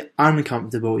or is it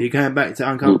uncomfortable? You're going back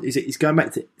to uncomfortable. It's going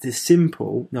back to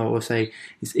simple. No, I'll say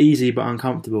it's easy but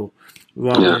uncomfortable,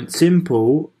 rather than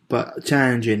simple but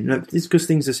challenging. Look, just because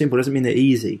things are simple doesn't mean they're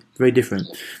easy. Very different.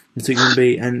 And so it can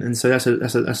be, and so that's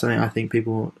something I think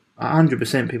people,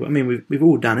 100% people. I mean, we've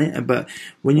all done it, but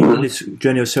when you're on this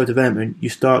journey of self-development, you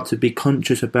start to be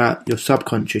conscious about your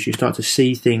subconscious. You start to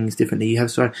see things differently. You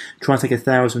have to try and take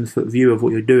 1,000-foot view of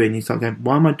what you're doing. You start going,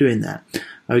 why am I doing that?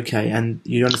 Okay, and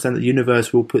you understand that the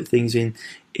universe will put things in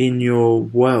your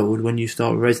world when you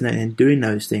start resonating and doing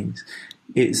those things.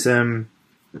 It's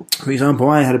for example,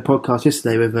 I had a podcast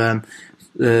yesterday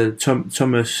with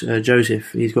Thomas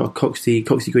Joseph. He's got a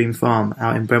Coxty Green farm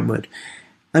out in Brentwood.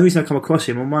 The reason I come across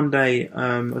him, on one day,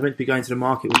 I was meant to be going to the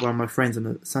market with one of my friends on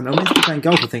the Sunday. I was meant to be playing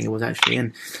golf, I think it was actually,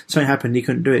 and something happened, he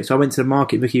couldn't do it. So I went to the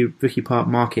market, Vicky Park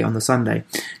Market on the Sunday.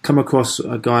 Come across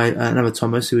a guy, another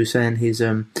Thomas, who was selling his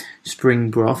spring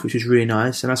broth, which was really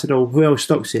nice. And I said, who else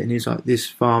stocks it? And he was like, this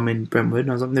farm in Brentwood.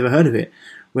 And I was like, I've never heard of it.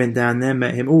 Went down there,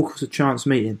 met him, all because of chance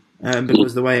meeting.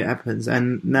 Because of the way it happens.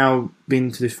 And now been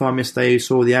to this farm yesterday,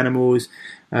 saw the animals,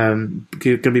 going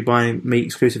to be buying meat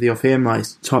exclusively off him, like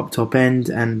top end,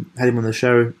 and had him on the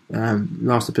show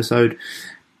last episode.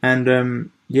 And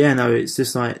it's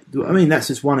just like, I mean, that's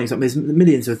just one example. There's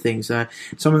millions of things.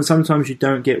 Sometimes you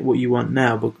don't get what you want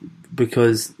now, but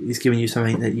because it's giving you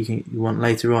something that you want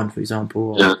later on, for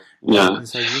example. And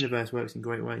so the universe works in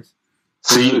great ways.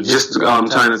 So you just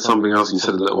tying in something else you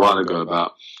said a little while ago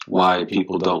about why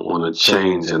people don't want to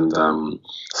change and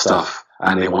stuff,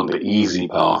 and they want the easy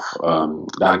path.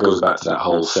 That goes back to that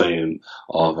whole saying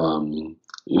of when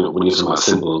you're talking about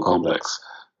simple and complex,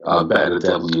 better the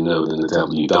devil you know than the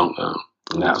devil you don't know,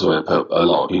 and that's where a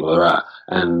lot of people are at.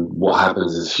 And what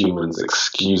happens is humans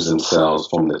excuse themselves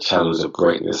from the challenge of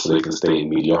greatness so they can stay in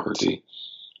mediocrity.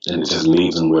 And it just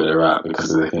leaves them where they're at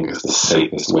because they think it's the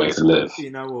safest way to live. You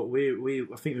know what?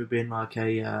 I think we've been like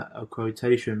a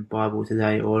quotation Bible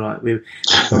today, or like we've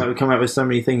come out with so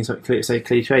many things like say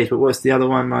cliches. But what's the other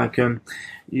one? Like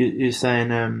you're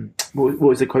saying, what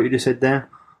was the quote you just said there?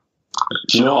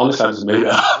 Do you know? Honestly, I just made it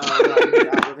up.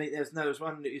 I think there's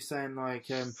one that you're saying like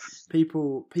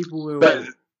people will.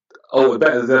 Better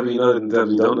the devil you know than the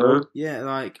devil you don't know. Yeah,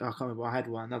 like I can't remember. I had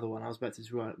another one. I was about to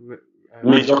write.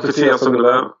 Mediocrity or something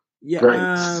like that?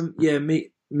 Yeah,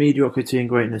 mediocrity and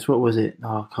greatness. What was it?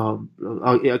 Oh, I can't.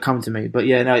 It'll come to me. But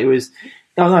yeah, no, it was.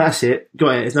 Oh no, that's it.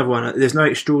 Got it. It's another one. There's no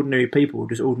extraordinary people,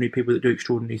 just ordinary people that do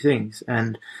extraordinary things,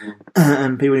 and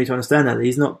people need to understand that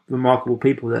these not remarkable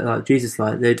people that like Jesus,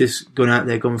 like they're just gone out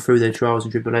there, gone through their trials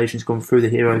and tribulations, gone through the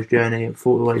hero's journey,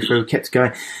 fought the way through, kept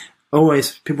going.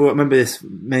 Always, people remember this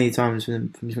many times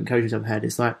from different coaches I've had.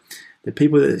 It's like the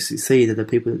people that succeed are the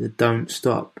people that don't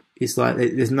stop. It's like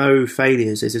there's no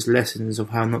failures. There's just lessons of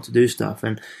how not to do stuff,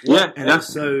 and that's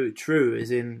so true.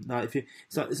 As in, like, if you,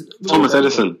 it's Thomas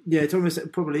Edison. Yeah, Thomas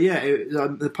probably. Yeah,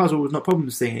 the puzzle was not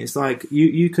problems thing. It's like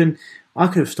you can. I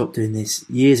could have stopped doing this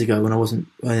years ago when I wasn't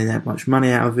earning that much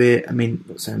money out of it. I mean,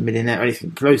 not saying millionaire or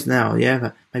anything close now. Yeah,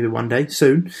 but maybe one day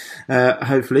soon,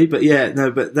 hopefully. But yeah,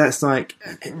 no. But that's like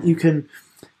you can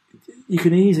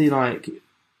easily like.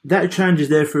 That challenge is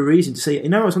there for a reason to say, you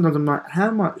know what, sometimes I'm like,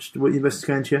 how much do the investors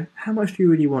going to you? How much do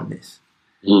you really want this?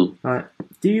 Like,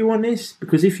 do you want this?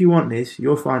 Because if you want this,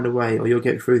 you'll find a way or you'll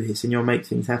get through this and you'll make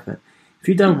things happen. If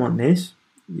you don't want this,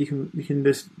 you can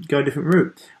just go a different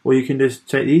route or you can just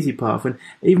take the easy path. And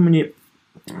even when you're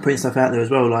putting stuff out there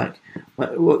as well, like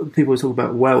what people talk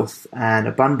about wealth and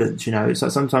abundance, you know, it's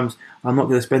like sometimes I'm not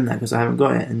going to spend that because I haven't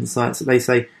got it. And it's like, so they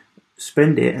say,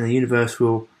 spend it and the universe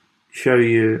will show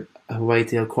you a way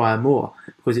to acquire more,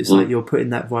 because it's like you're putting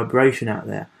that vibration out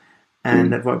there,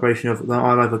 and that vibration of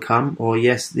I'll overcome, or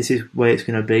yes, this is where it's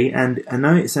going to be. And I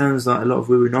know it sounds like a lot of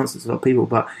woo-woo nonsense to a lot of people,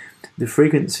 but the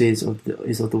frequencies of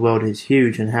the world is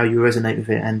huge, and how you resonate with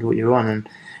it and what you're on. And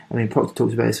I mean, Proctor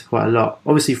talks about this quite a lot.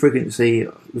 Obviously, frequency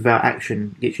without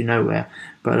action gets you nowhere,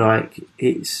 but like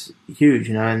it's huge,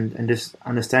 you know, and just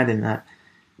understanding that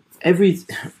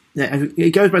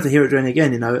it goes back to hero journey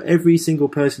again. You know, every single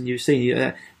person you've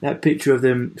seen, that picture of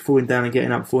them falling down and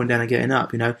getting up, falling down and getting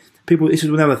up. You know, people. This is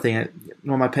another thing.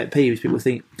 One of my pet peeves. People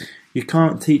think you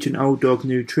can't teach an old dog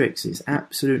new tricks. It's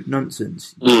absolute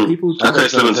nonsense. People.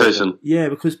 Experimentation. Yeah,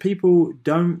 because people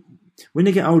don't. When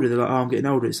they get older, they're like, "Oh, I'm getting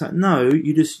older." It's like, no,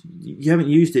 you haven't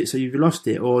used it, so you've lost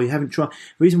it, or you haven't tried. The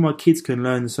reason why kids can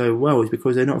learn so well is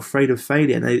because they're not afraid of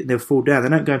failure, and they'll fall down. They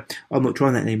don't go, "I'm not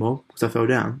trying that anymore because I fell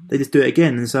down." They just do it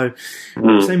again, and so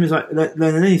same as like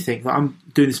learning anything. Like I'm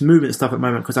doing this movement stuff at the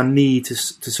moment because I need to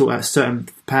sort out certain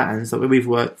patterns. Like we've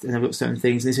worked, and I've got certain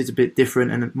things, and this is a bit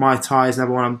different. And my tie is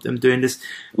another one. I'm doing this,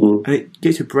 and it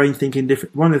gets your brain thinking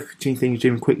different. One of the things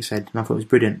Jim Quick said, and I thought it was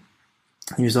brilliant.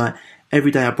 He was like, every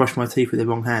day I brush my teeth with the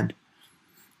wrong hand,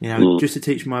 you know, just to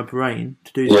teach my brain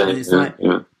to do that. And it's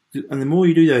and the more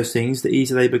you do those things, the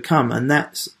easier they become. And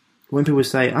that's when people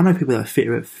say, I know people that are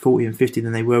fitter at 40 and 50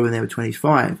 than they were when they were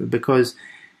 25, because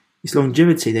it's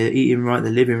longevity. They're eating right,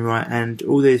 they're living right, and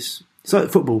all this. It's like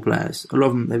football players. A lot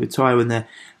of them, they retire when they're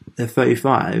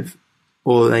 35,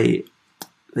 or they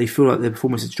feel like their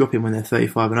performance is dropping when they're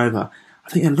 35 and over. I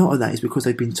think a lot of that is because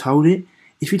they've been told it.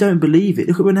 If you don't believe it,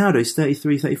 look at Ronaldo, he's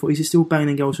 33, 34, he's still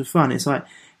banging goals for fun. It's like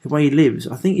the way he lives.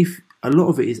 I think if a lot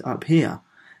of it is up here.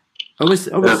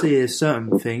 Obviously there's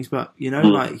certain things, but, you know,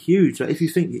 like huge. Like if you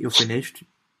think that you're finished,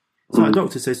 it's like a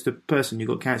doctor says to the person, you've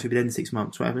got cancer, you'll be dead in 6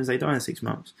 months. What happens? They die in 6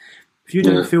 months. If you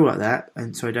don't feel like that,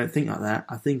 and so don't think like that,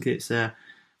 I think it's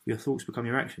your thoughts become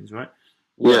your actions, right?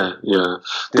 Yeah.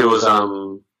 There was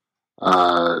going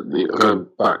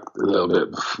back a little bit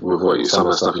with some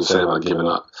of the stuff you're saying about giving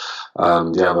up.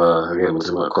 Again, we're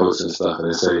talking about quotes and stuff, and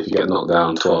they say if you get knocked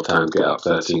down 12 times, get up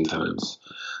 13 times.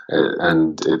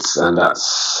 And that's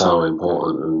so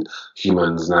important. And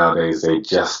humans nowadays, they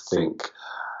just think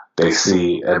they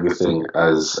see everything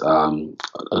as an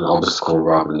obstacle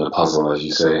rather than a puzzle, as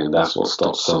you say, and that's what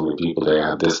stops so many people. They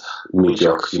have this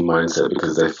mediocrity mindset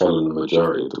because they follow the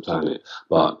majority of the planet.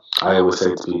 But I always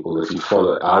say to people,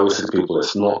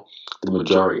 it's not the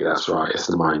majority that's right, it's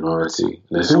the minority.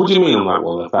 And they say, what do you mean? I'm like,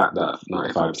 well, the fact that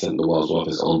 95% of the world's wealth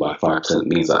is owned by 5%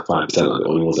 means that 5% are the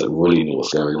only ones that really know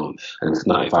what's going on, and it's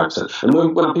 95%. And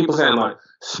when people say, I'm like,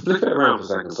 split it around for a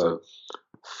second, so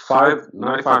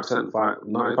 95% of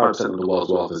the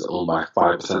world's wealth is owned by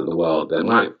 5% of the world. That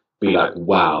might be like,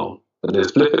 wow. But then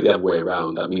flip it the other way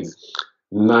around. That means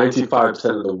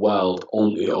 95% of the world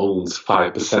only owns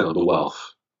 5% of the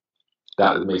wealth.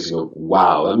 That makes you go,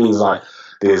 wow. That means like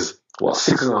there's,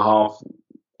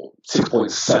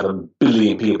 6.7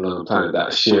 billion people on the planet that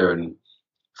are sharing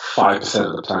 5%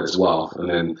 of the planet's wealth. And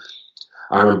then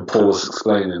I remember Paul was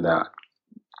explaining that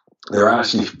there are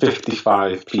actually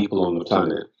 55 people on the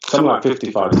planet, something like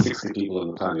 55 to 60 people on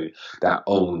the planet that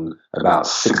own about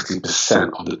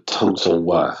 60% of the total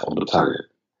worth of the planet.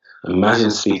 Imagine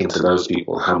speaking to those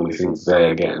people, how many things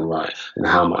they're getting right, and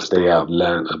how much they have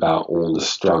learned about all the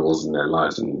struggles in their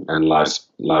lives and life's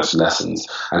lessons,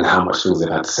 and how much things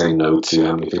they've had to say no to,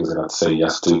 how many things they've had to say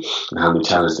yes to, and how many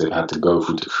challenges they've had to go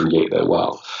through to create their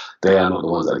wealth. They are not the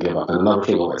ones that give up. And another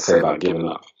thing I want to say about giving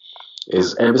up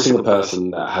is every single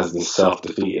person that has this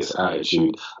self-defeatist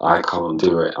attitude, I can't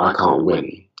do it, I can't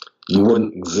win. You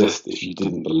wouldn't exist if you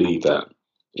didn't believe that.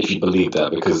 If you believe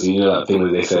that, because you know that thing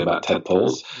that they say about Ted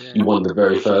Poles, you won the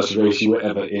very first race you were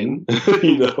ever in.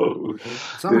 You know.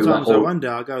 Sometimes I wonder.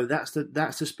 I go, that's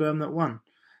the sperm that won.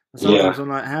 Sometimes I'm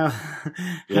like, how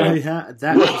that's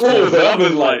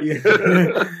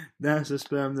the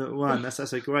sperm that won.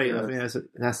 That's a great. I think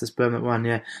that's the sperm that won.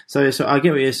 Yeah. So I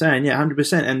get what you're saying. Yeah,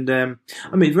 100%. And I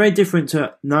mean, it's very different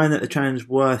to knowing that the challenge is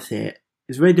worth it.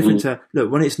 It's very different to look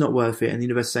when it's not worth it, and the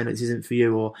universe is saying that this isn't for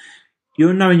you, or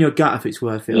you're knowing your gut if it's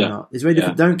worth it or not. It's very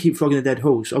different. Don't keep flogging a dead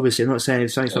horse. Obviously, I'm not saying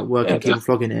if something's not working, keep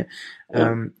flogging it.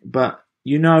 But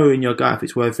you know in your gut if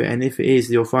it's worth it, and if it is,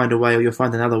 you'll find a way, or you'll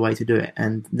find another way to do it,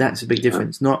 and that's a big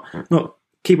difference. Not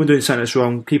keep on doing something that's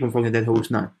wrong, keep on flogging a dead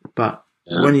horse. No, but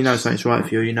when you know something's right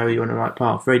for you, you know you're on the right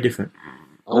path. Very different.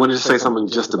 I wanted to say something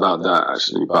just about that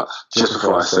actually, but just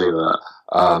before I say that,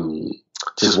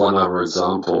 just one other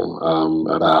example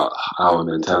about our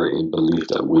mentality and belief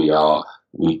that we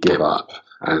give up,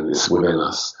 and it's within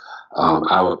us.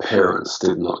 Our parents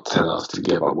did not tell us to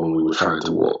give up when we were trying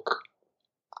to walk.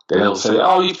 They don't say,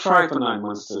 "Oh, you've tried for 9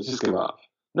 months, so just give up."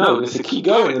 No, they say, "Keep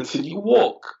going until you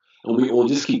walk," and we all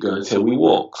just keep going until we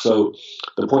walk. So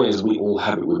the point is, we all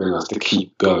have it within us to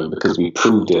keep going because we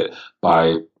proved it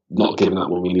by not giving up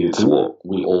when we needed to walk.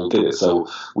 We all did it, so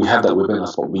we have that within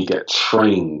us, but we get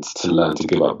trained to learn to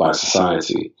give up by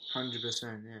society.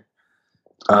 100%, yeah.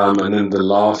 And then the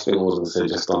last thing I was going to say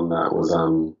just on that was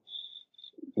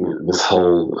this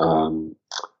whole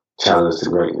challenge to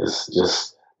greatness.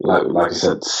 Just like I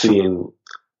said, seeing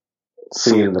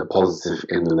the positive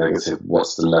in the negative.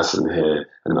 What's the lesson here?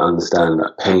 And understand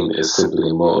that pain is simply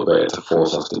a motivator to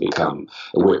force us to become.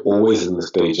 And we're always in the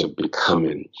stage of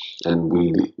becoming. And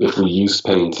if we use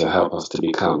pain to help us to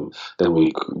become, then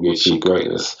we achieve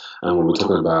greatness. And when we're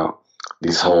talking about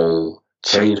these whole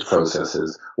change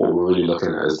processes, what we're really looking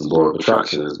at is the law of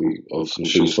attraction, as I'm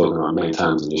sure you've spoken about many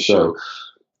times in the show.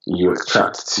 You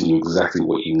attract to you exactly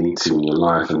what you need to in your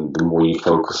life, and the more you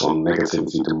focus on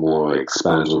negativity, the more it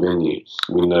expands within you.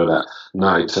 We know that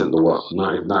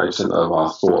 90% of our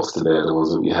thoughts today are the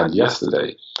ones that we had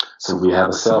yesterday. So if we have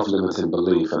a self-limiting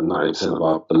belief, and 90% of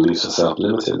our beliefs are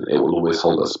self-limiting, it will always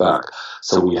hold us back.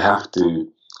 So we have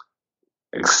to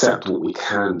accept what we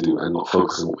can do and not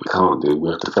focus on what we can't do.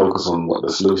 We have to focus on what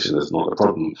the solution is, not the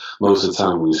problem. Most of the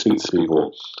time when you speak to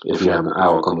people, if you have an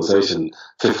hour conversation,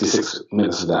 56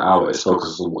 minutes of that hour is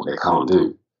focused on what they can't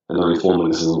do, and only 4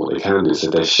 minutes is on what they can do. So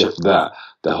if they shift that,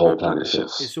 the whole planet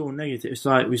shifts. It's all negative. It's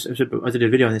like I did a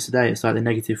video on this today. It's like the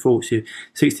negative thoughts. You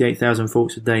 68,000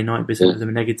 thoughts a day, 90% of them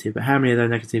are negative. But how many of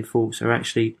those negative thoughts are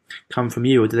actually come from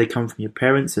you, or do they come from your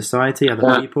parents, society,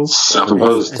 other people?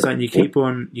 Self-imposed. It's like you keep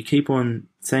on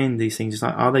saying these things. It's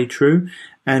like, are they true?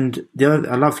 And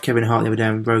I loved Kevin Hart the other day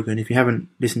on Rogan. If you haven't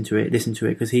listened to it, listen to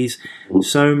it, because he's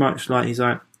so much like, he's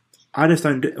like, I just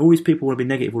don't. All these people want to be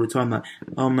negative all the time. Like,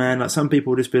 oh man, like some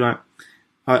people will just be like,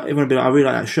 I really like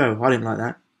that show. I didn't like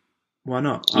that. Why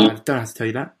not? I don't have to tell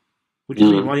you that. What do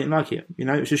you mean? Why didn't you like it? You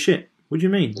know, it's just shit. What do you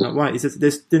mean? Like, why? It's just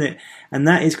this, didn't it? And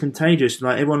that is contagious.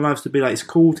 Like, everyone loves to be like, it's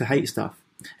cool to hate stuff.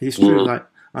 It's true. Like,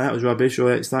 oh, that was rubbish.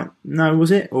 Or it's like, no, was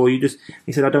it? Or he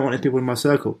said, I don't want these people in my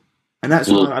circle. And that's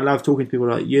why I love talking to people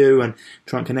like you and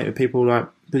trying to connect with people, like,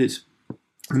 because it's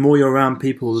the more you're around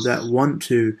people that want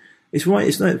to. It's right.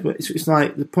 It's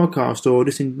like the podcast or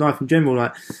just in life in general.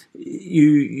 Like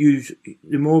the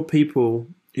more people,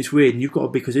 it's weird. And you've got to,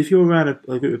 because if you're around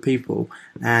a group of people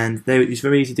and it's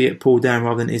very easy to get pulled down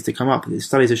rather than it is to come up. The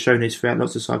studies have shown this throughout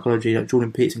lots of psychology. Like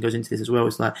Jordan Peterson goes into this as well.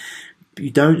 It's like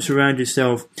you don't surround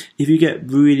yourself. If you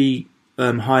get really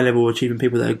high level achieving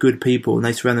people that are good people and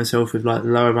they surround themselves with like the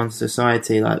lower rungs of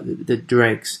society, like the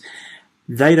dregs,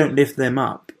 they don't lift them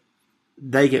up.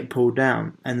 They get pulled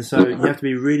down, and so you have to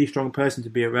be a really strong person to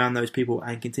be around those people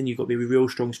and continue. You've got to be a real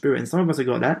strong spirit, and some of us have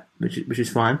got that, which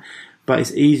is fine, but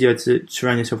it's easier to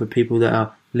surround yourself with people that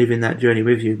are living that journey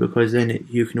with you, because then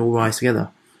you can all rise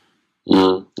together.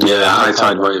 Yeah, high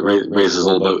tide raises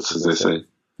all boats, as they say.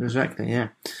 Exactly, yeah.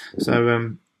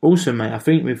 So awesome, mate. I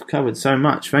think we've covered so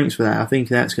much. Thanks for that. I think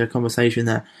that's a conversation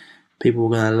that people are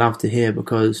going to love to hear,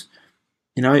 because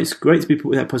you know, it's great to be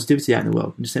put that positivity out in the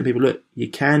world and just saying to people, look, you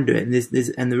can do it. And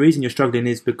and the reason you're struggling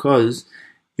is because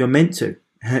you're meant to,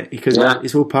 because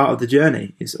it's all part of the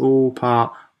journey. It's all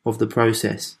part of the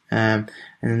process. And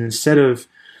instead of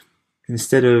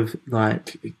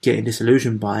like getting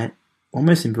disillusioned by it,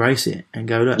 almost embrace it and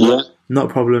go, look, not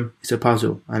a problem, it's a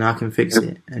puzzle and I can fix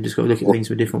it, and just got to look at things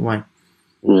in a different way.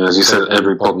 Yeah, as you said,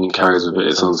 every problem carries with it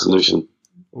its own solution.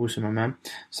 Awesome, my man.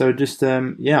 So just,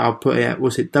 I'll put it at,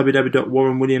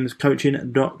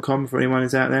 www.warrenwilliamscoaching.com for anyone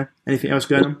who's out there. Anything else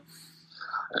going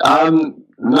on?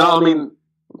 No, I mean,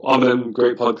 other than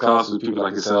great podcasts with people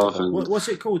like yourself. And what's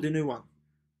it called, the new one?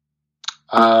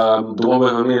 The one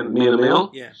with me and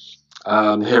Emil? Yeah.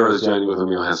 Hero's Journey with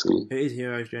Emil Heskey. It is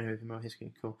Hero's Journey with Emil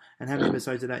Heskey. Cool. And how many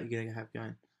episodes of that are you going to have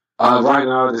going? Right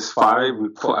now there's 5. We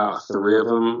put out 3 of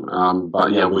them.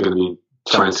 But yeah, we're going to be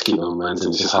trying to keep them momentum.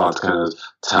 It's just hard to kind of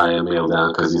tie Emil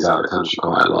down because he's out of the country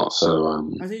quite a lot.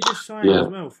 So has he just signed as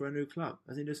well for a new club?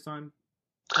 Has he just signed?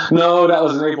 No, that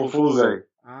was an April Fool's Day.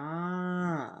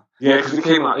 Ah. Yeah, because it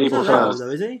came out April 1st. Old, though,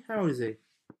 is he? How old is he?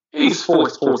 He's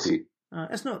 40.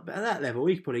 That's not at that level.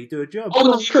 He could probably do a job. Oh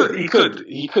no, he could.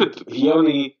 He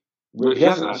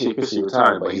hasn't actually officially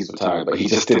retired, but he's retired. But he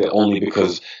just did it only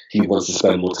because he wants to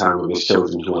spend more time with his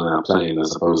children who are now playing,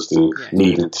 as opposed to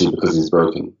needed to because he's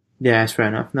broken. Yeah, that's fair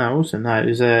enough. No, awesome. No,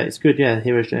 it's good. Yeah,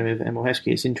 Hero's Journey with Emil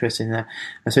Heskey. It's interesting. I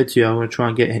said to you, I want to try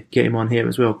and get him on here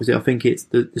as well because I think it's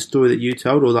the story that you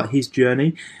told, or like his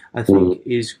journey. I think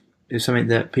is something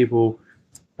that people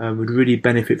would really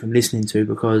benefit from listening to,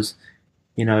 because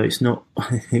it's not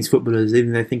these footballers,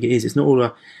 even though they think it is. It's not all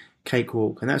a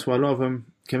cakewalk, and that's why a lot of them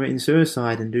committing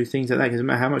suicide and do things like that. Because no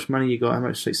matter how much money you got, how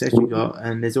much success you got,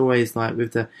 and there's always like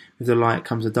with the light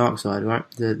comes the dark side, right?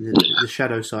 The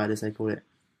shadow side, as they call it.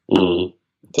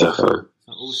 Definitely.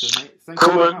 Awesome, mate. Thank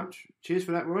you very much. Cheers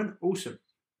for that, Warren. Awesome.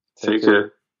 Take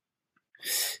care.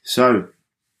 So,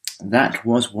 that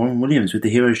was Warren Williams with the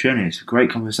Hero's Journey. It's a great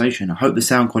conversation. I hope the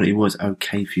sound quality was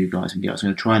okay for you guys and girls. I'm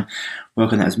going to try and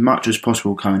work on that as much as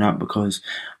possible coming up, because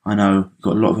I know we've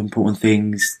got a lot of important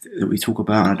things that we talk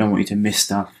about and I don't want you to miss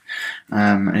stuff.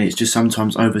 And it's just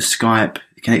sometimes over Skype,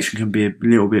 the connection can be a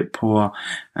little bit poor.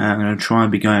 I'm going to try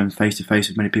and be going face to face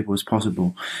with as many people as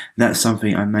possible. That's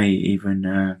something I may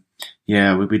even,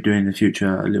 we'll be doing in the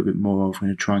future a little bit more of. I'm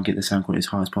going to try and get the sound quality as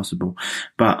high as possible.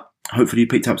 But hopefully you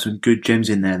picked up some good gems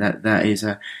in there. That is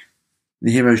the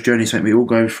hero's journey, something we all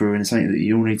go through, and something that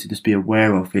you all need to just be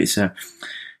aware of. It's a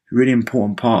really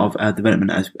important part of our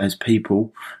development as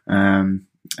people, and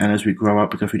as we grow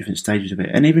up, we go through different stages of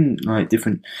it, and even like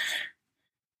different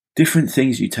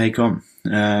things you take on,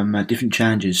 different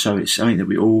challenges. So it's something that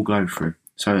we all go through.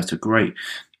 So it's a great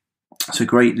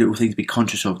little thing to be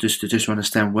conscious of, just to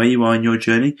understand where you are in your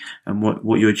journey and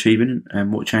what you're achieving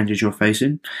and what challenges you're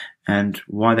facing and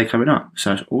why they're coming up.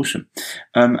 So it's awesome.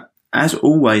 As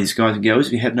always, guys and girls,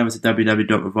 if you head over to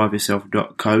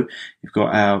www.reviveyourself.co, you've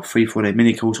got our free 4-day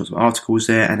mini course, lots of articles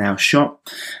there, and our shop,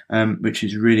 which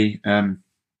is really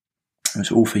it's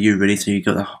all for you, really. So you've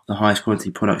got the highest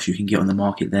quality products you can get on the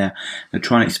market there. And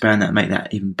try and expand that, make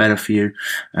that even better for you.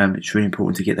 It's really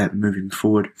important to get that moving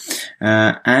forward.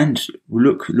 And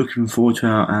looking forward to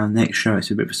our next show. It's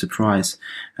a bit of a surprise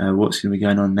what's going to be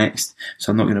going on next,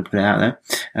 so I'm not going to put it out there.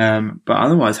 But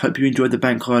otherwise, hope you enjoyed the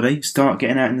bank holiday. Start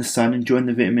getting out in the sun, enjoying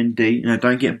the vitamin D.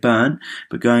 Don't get burnt,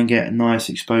 but go and get a nice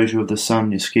exposure of the sun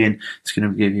on your skin. It's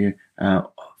going to give you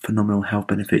phenomenal health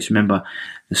benefits. Remember,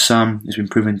 the sun has been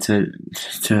proven to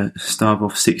starve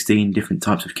off 16 different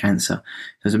types of cancer.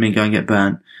 Doesn't mean go and get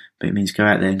burnt, but it means go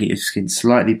out there and get your skin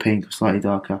slightly pink or slightly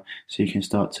darker, so you can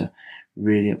start to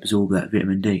really absorb that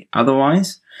vitamin D.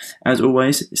 Otherwise, as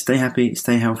always, stay happy,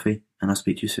 stay healthy, and I'll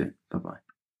speak to you soon. Bye-bye.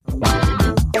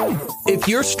 If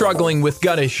you're struggling with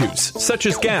gut issues, such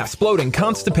as gas, bloating,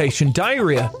 constipation,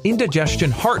 diarrhea,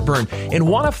 indigestion, heartburn, and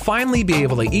want to finally be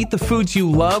able to eat the foods you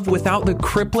love without the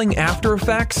crippling after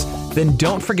effects, then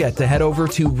don't forget to head over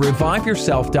to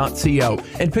reviveyourself.co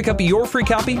and pick up your free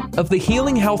copy of The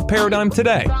Healing Health Paradigm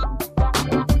today.